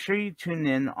 make sure you tune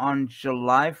in on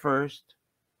July 1st,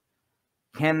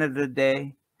 Canada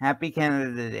Day. Happy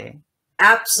Canada Day.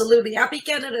 Absolutely. Happy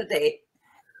Canada Day.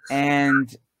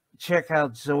 And check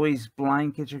out Zoe's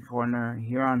Blind Kitchen Corner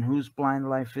here on Whose Blind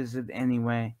Life Is It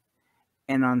Anyway?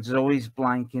 And on Zoe's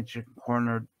Blind Kitchen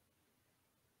Corner.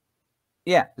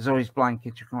 Yeah, Zoe's Blind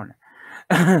Kitchen Corner.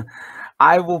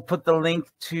 I will put the link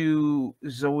to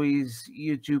Zoe's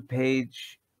YouTube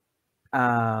page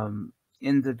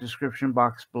in the description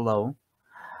box below.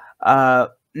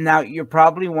 Now, you're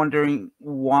probably wondering,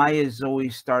 why is Zoe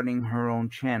starting her own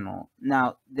channel?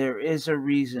 Now, there is a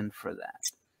reason for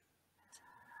that.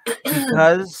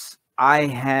 Because I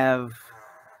have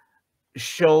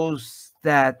shows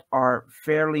that are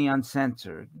fairly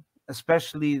uncensored,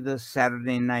 especially the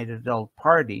Saturday Night Adult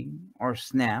Party, or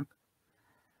SNAP,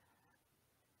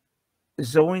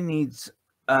 Zoe needs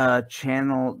a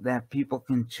channel that people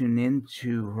can tune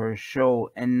into her show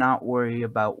and not worry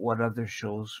about what other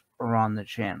shows are on the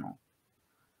channel.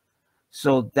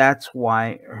 So that's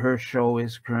why her show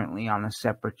is currently on a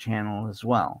separate channel as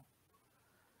well.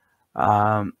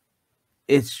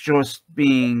 It's just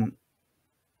being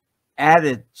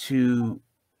added to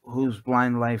Whose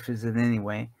Blind Life Is It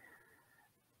Anyway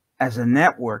as a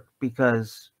network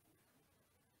because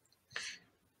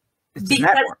it's a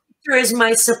network. Victor is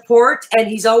my support, and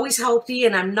he's always healthy,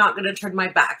 and I'm not going to turn my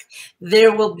back.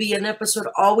 There will be an episode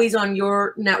always on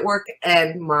your network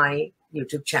and my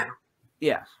YouTube channel.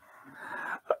 Yes.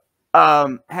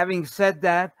 Having said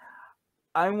that,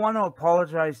 I want to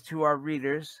apologize to our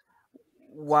readers.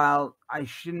 While I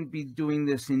shouldn't be doing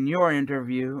this in your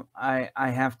interview, I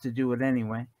have to do it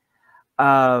anyway.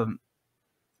 Um,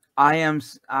 I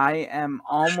am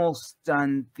almost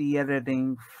done the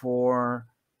editing for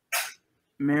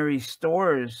Mary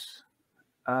Store's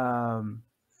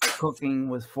Cooking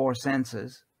with Four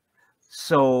Senses.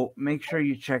 So make sure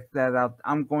you check that out.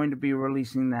 I'm going to be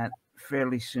releasing that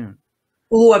fairly soon.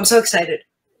 Ooh, I'm so excited.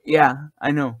 Yeah,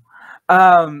 I know.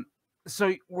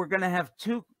 So we're gonna have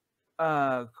two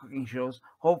cooking shows.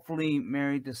 Hopefully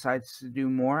Mary decides to do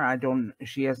more.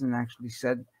 She hasn't actually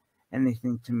said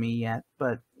anything to me yet,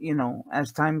 but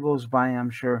as time goes by, I'm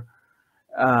sure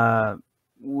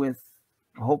with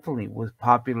hopefully with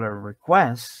popular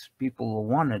requests, people will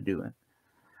want to do it.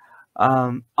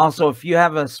 Also, if you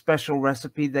have a special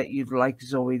recipe that you'd like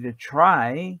Zoe to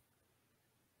try,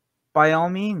 by all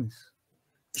means,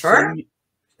 Sure.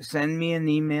 send me an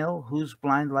email,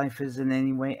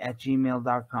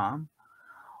 whoseblindlifeisinanyway@gmail.com,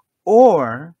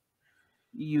 or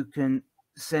you can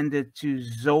send it to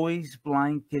Zoe's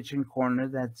Blind Kitchen Corner.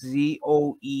 That's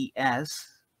ZOES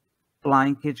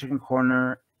Blind Kitchen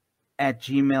Corner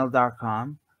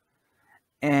 @gmail.com.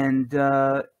 And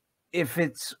if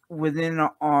it's within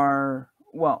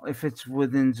if it's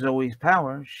within Zoe's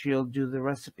power, she'll do the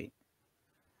recipe.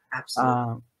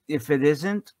 Absolutely. If it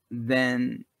isn't,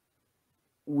 then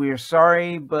we're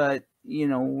sorry, but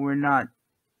we're not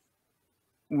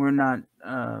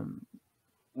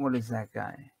what is that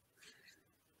guy?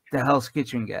 The Hell's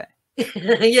Kitchen guy.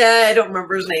 Yeah, I don't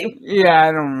remember his name. Yeah,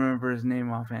 I don't remember his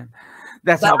name offhand.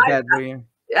 That's how bad we are.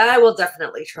 I will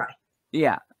definitely try.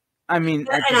 Yeah. I mean,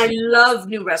 and I love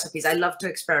new recipes. I love to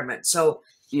experiment. So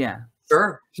yeah.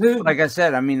 Sure. Like I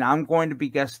said, I mean, I'm going to be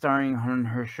guest starring on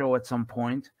her show at some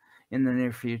point in the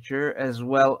near future, as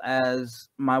well as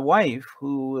my wife,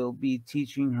 who will be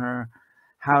teaching her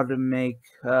how to make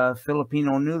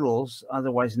Filipino noodles,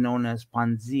 otherwise known as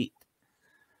panzit.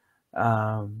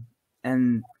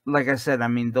 And like I said, I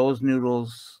mean, those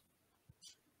noodles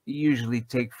usually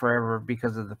take forever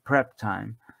because of the prep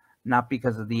time, not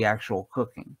because of the actual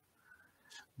cooking.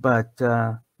 But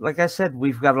like I said,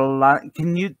 we've got a lot.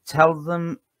 Can you tell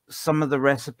them some of the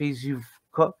recipes you've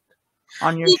cooked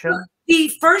on your show? The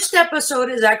first episode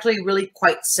is actually really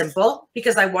quite simple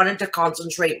because I wanted to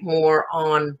concentrate more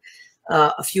on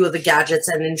a few of the gadgets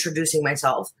and introducing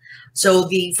myself. So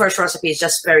the first recipe is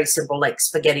just very simple, like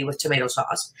spaghetti with tomato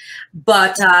sauce.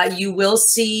 But you will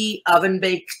see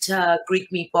oven-baked Greek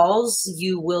meatballs.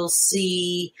 You will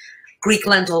see Greek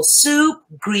lentil soup,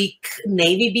 Greek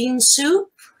navy bean soup.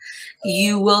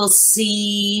 You will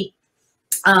see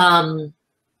tzatziki,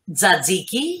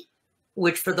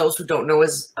 which for those who don't know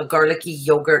is a garlicky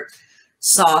yogurt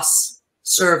sauce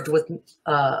served with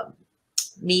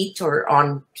meat or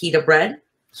on pita bread.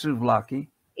 Souvlaki.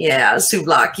 Yeah,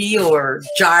 souvlaki or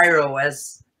gyro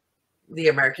as the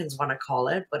Americans want to call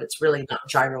it, but it's really not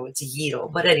gyro, it's a gyro.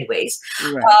 But anyways,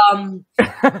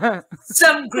 right.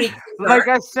 Some Greek. Like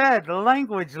I said, a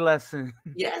language lesson.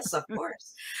 Yes, of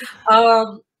course.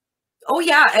 Oh,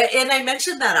 yeah. And I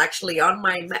mentioned that actually on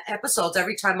my episodes.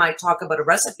 Every time I talk about a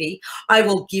recipe, I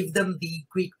will give them the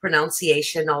Greek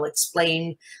pronunciation. I'll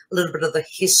explain a little bit of the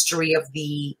history of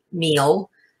the meal,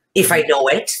 if I know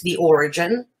it, the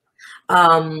origin.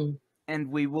 And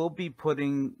we will be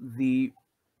putting the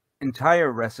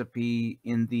entire recipe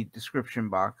in the description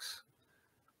box.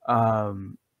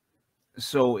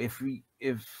 So if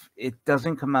it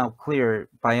doesn't come out clear,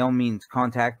 by all means,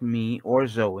 contact me or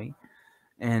Zoe,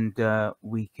 and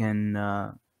we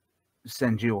can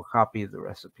send you a copy of the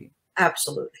recipe.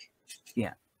 Absolutely.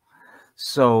 Yeah.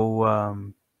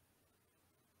 So,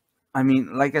 I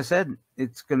mean, like I said,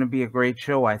 it's going to be a great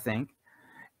show, I think.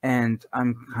 And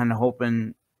I'm kind of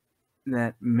hoping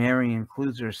that Mary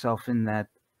includes herself in that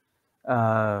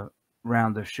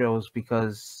round of shows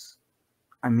because,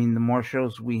 I mean, the more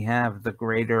shows we have, the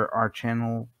greater our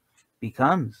channel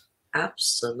becomes.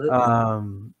 Absolutely.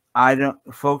 I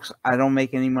don't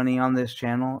make any money on this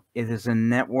channel. It is a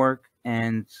network,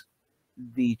 and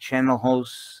the channel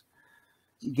hosts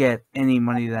get any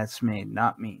money that's made,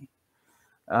 not me.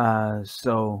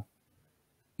 So,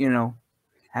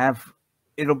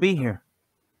 it'll be here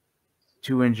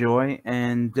to enjoy,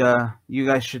 and you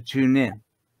guys should tune in.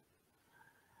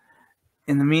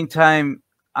 In the meantime,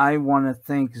 I want to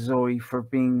thank Zoe for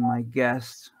being my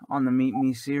guest on the Meet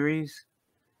Me series.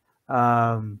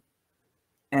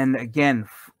 And again,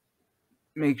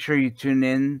 make sure you tune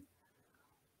in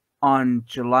on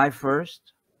July 1st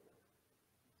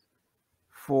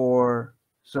for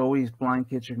Zoe's Blind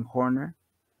Kitchen Corner.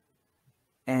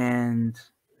 And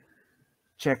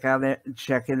check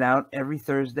it out every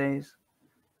Thursdays,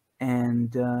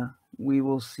 and we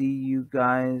will see you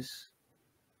guys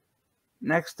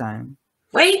next time.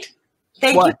 Wait,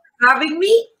 thank you for having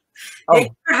me. Thank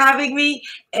you for having me,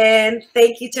 and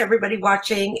thank you to everybody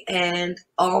watching, and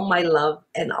all my love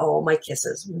and all my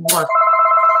kisses. Mwah.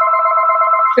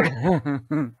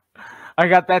 I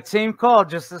got that same call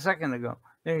just a second ago.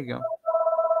 There you go.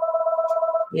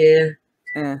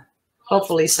 Yeah.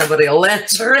 Hopefully somebody will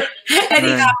answer it.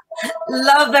 Anyhow,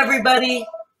 love everybody.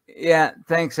 Yeah,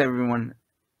 thanks everyone.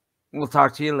 We'll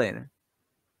talk to you later.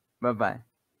 Bye-bye.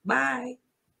 Bye.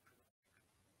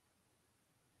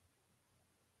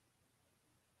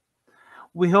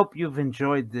 We hope you've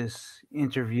enjoyed this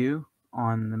interview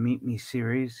on the Meet Me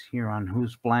series here on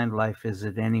Whose Blind Life Is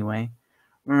It Anyway?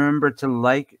 Remember to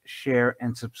like, share,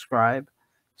 and subscribe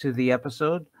to the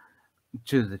episode,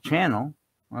 to the channel,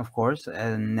 of course,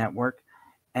 and network.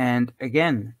 And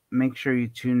again, make sure you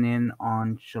tune in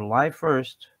on July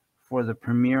 1st for the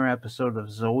premiere episode of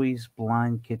Zoe's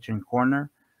Blind Kitchen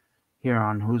Corner here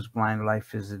on Whose Blind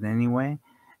Life Is It Anyway?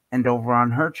 And over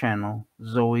on her channel,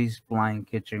 Zoe's Blind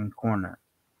Kitchen Corner.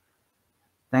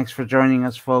 Thanks for joining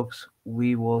us, folks.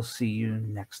 We will see you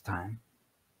next time.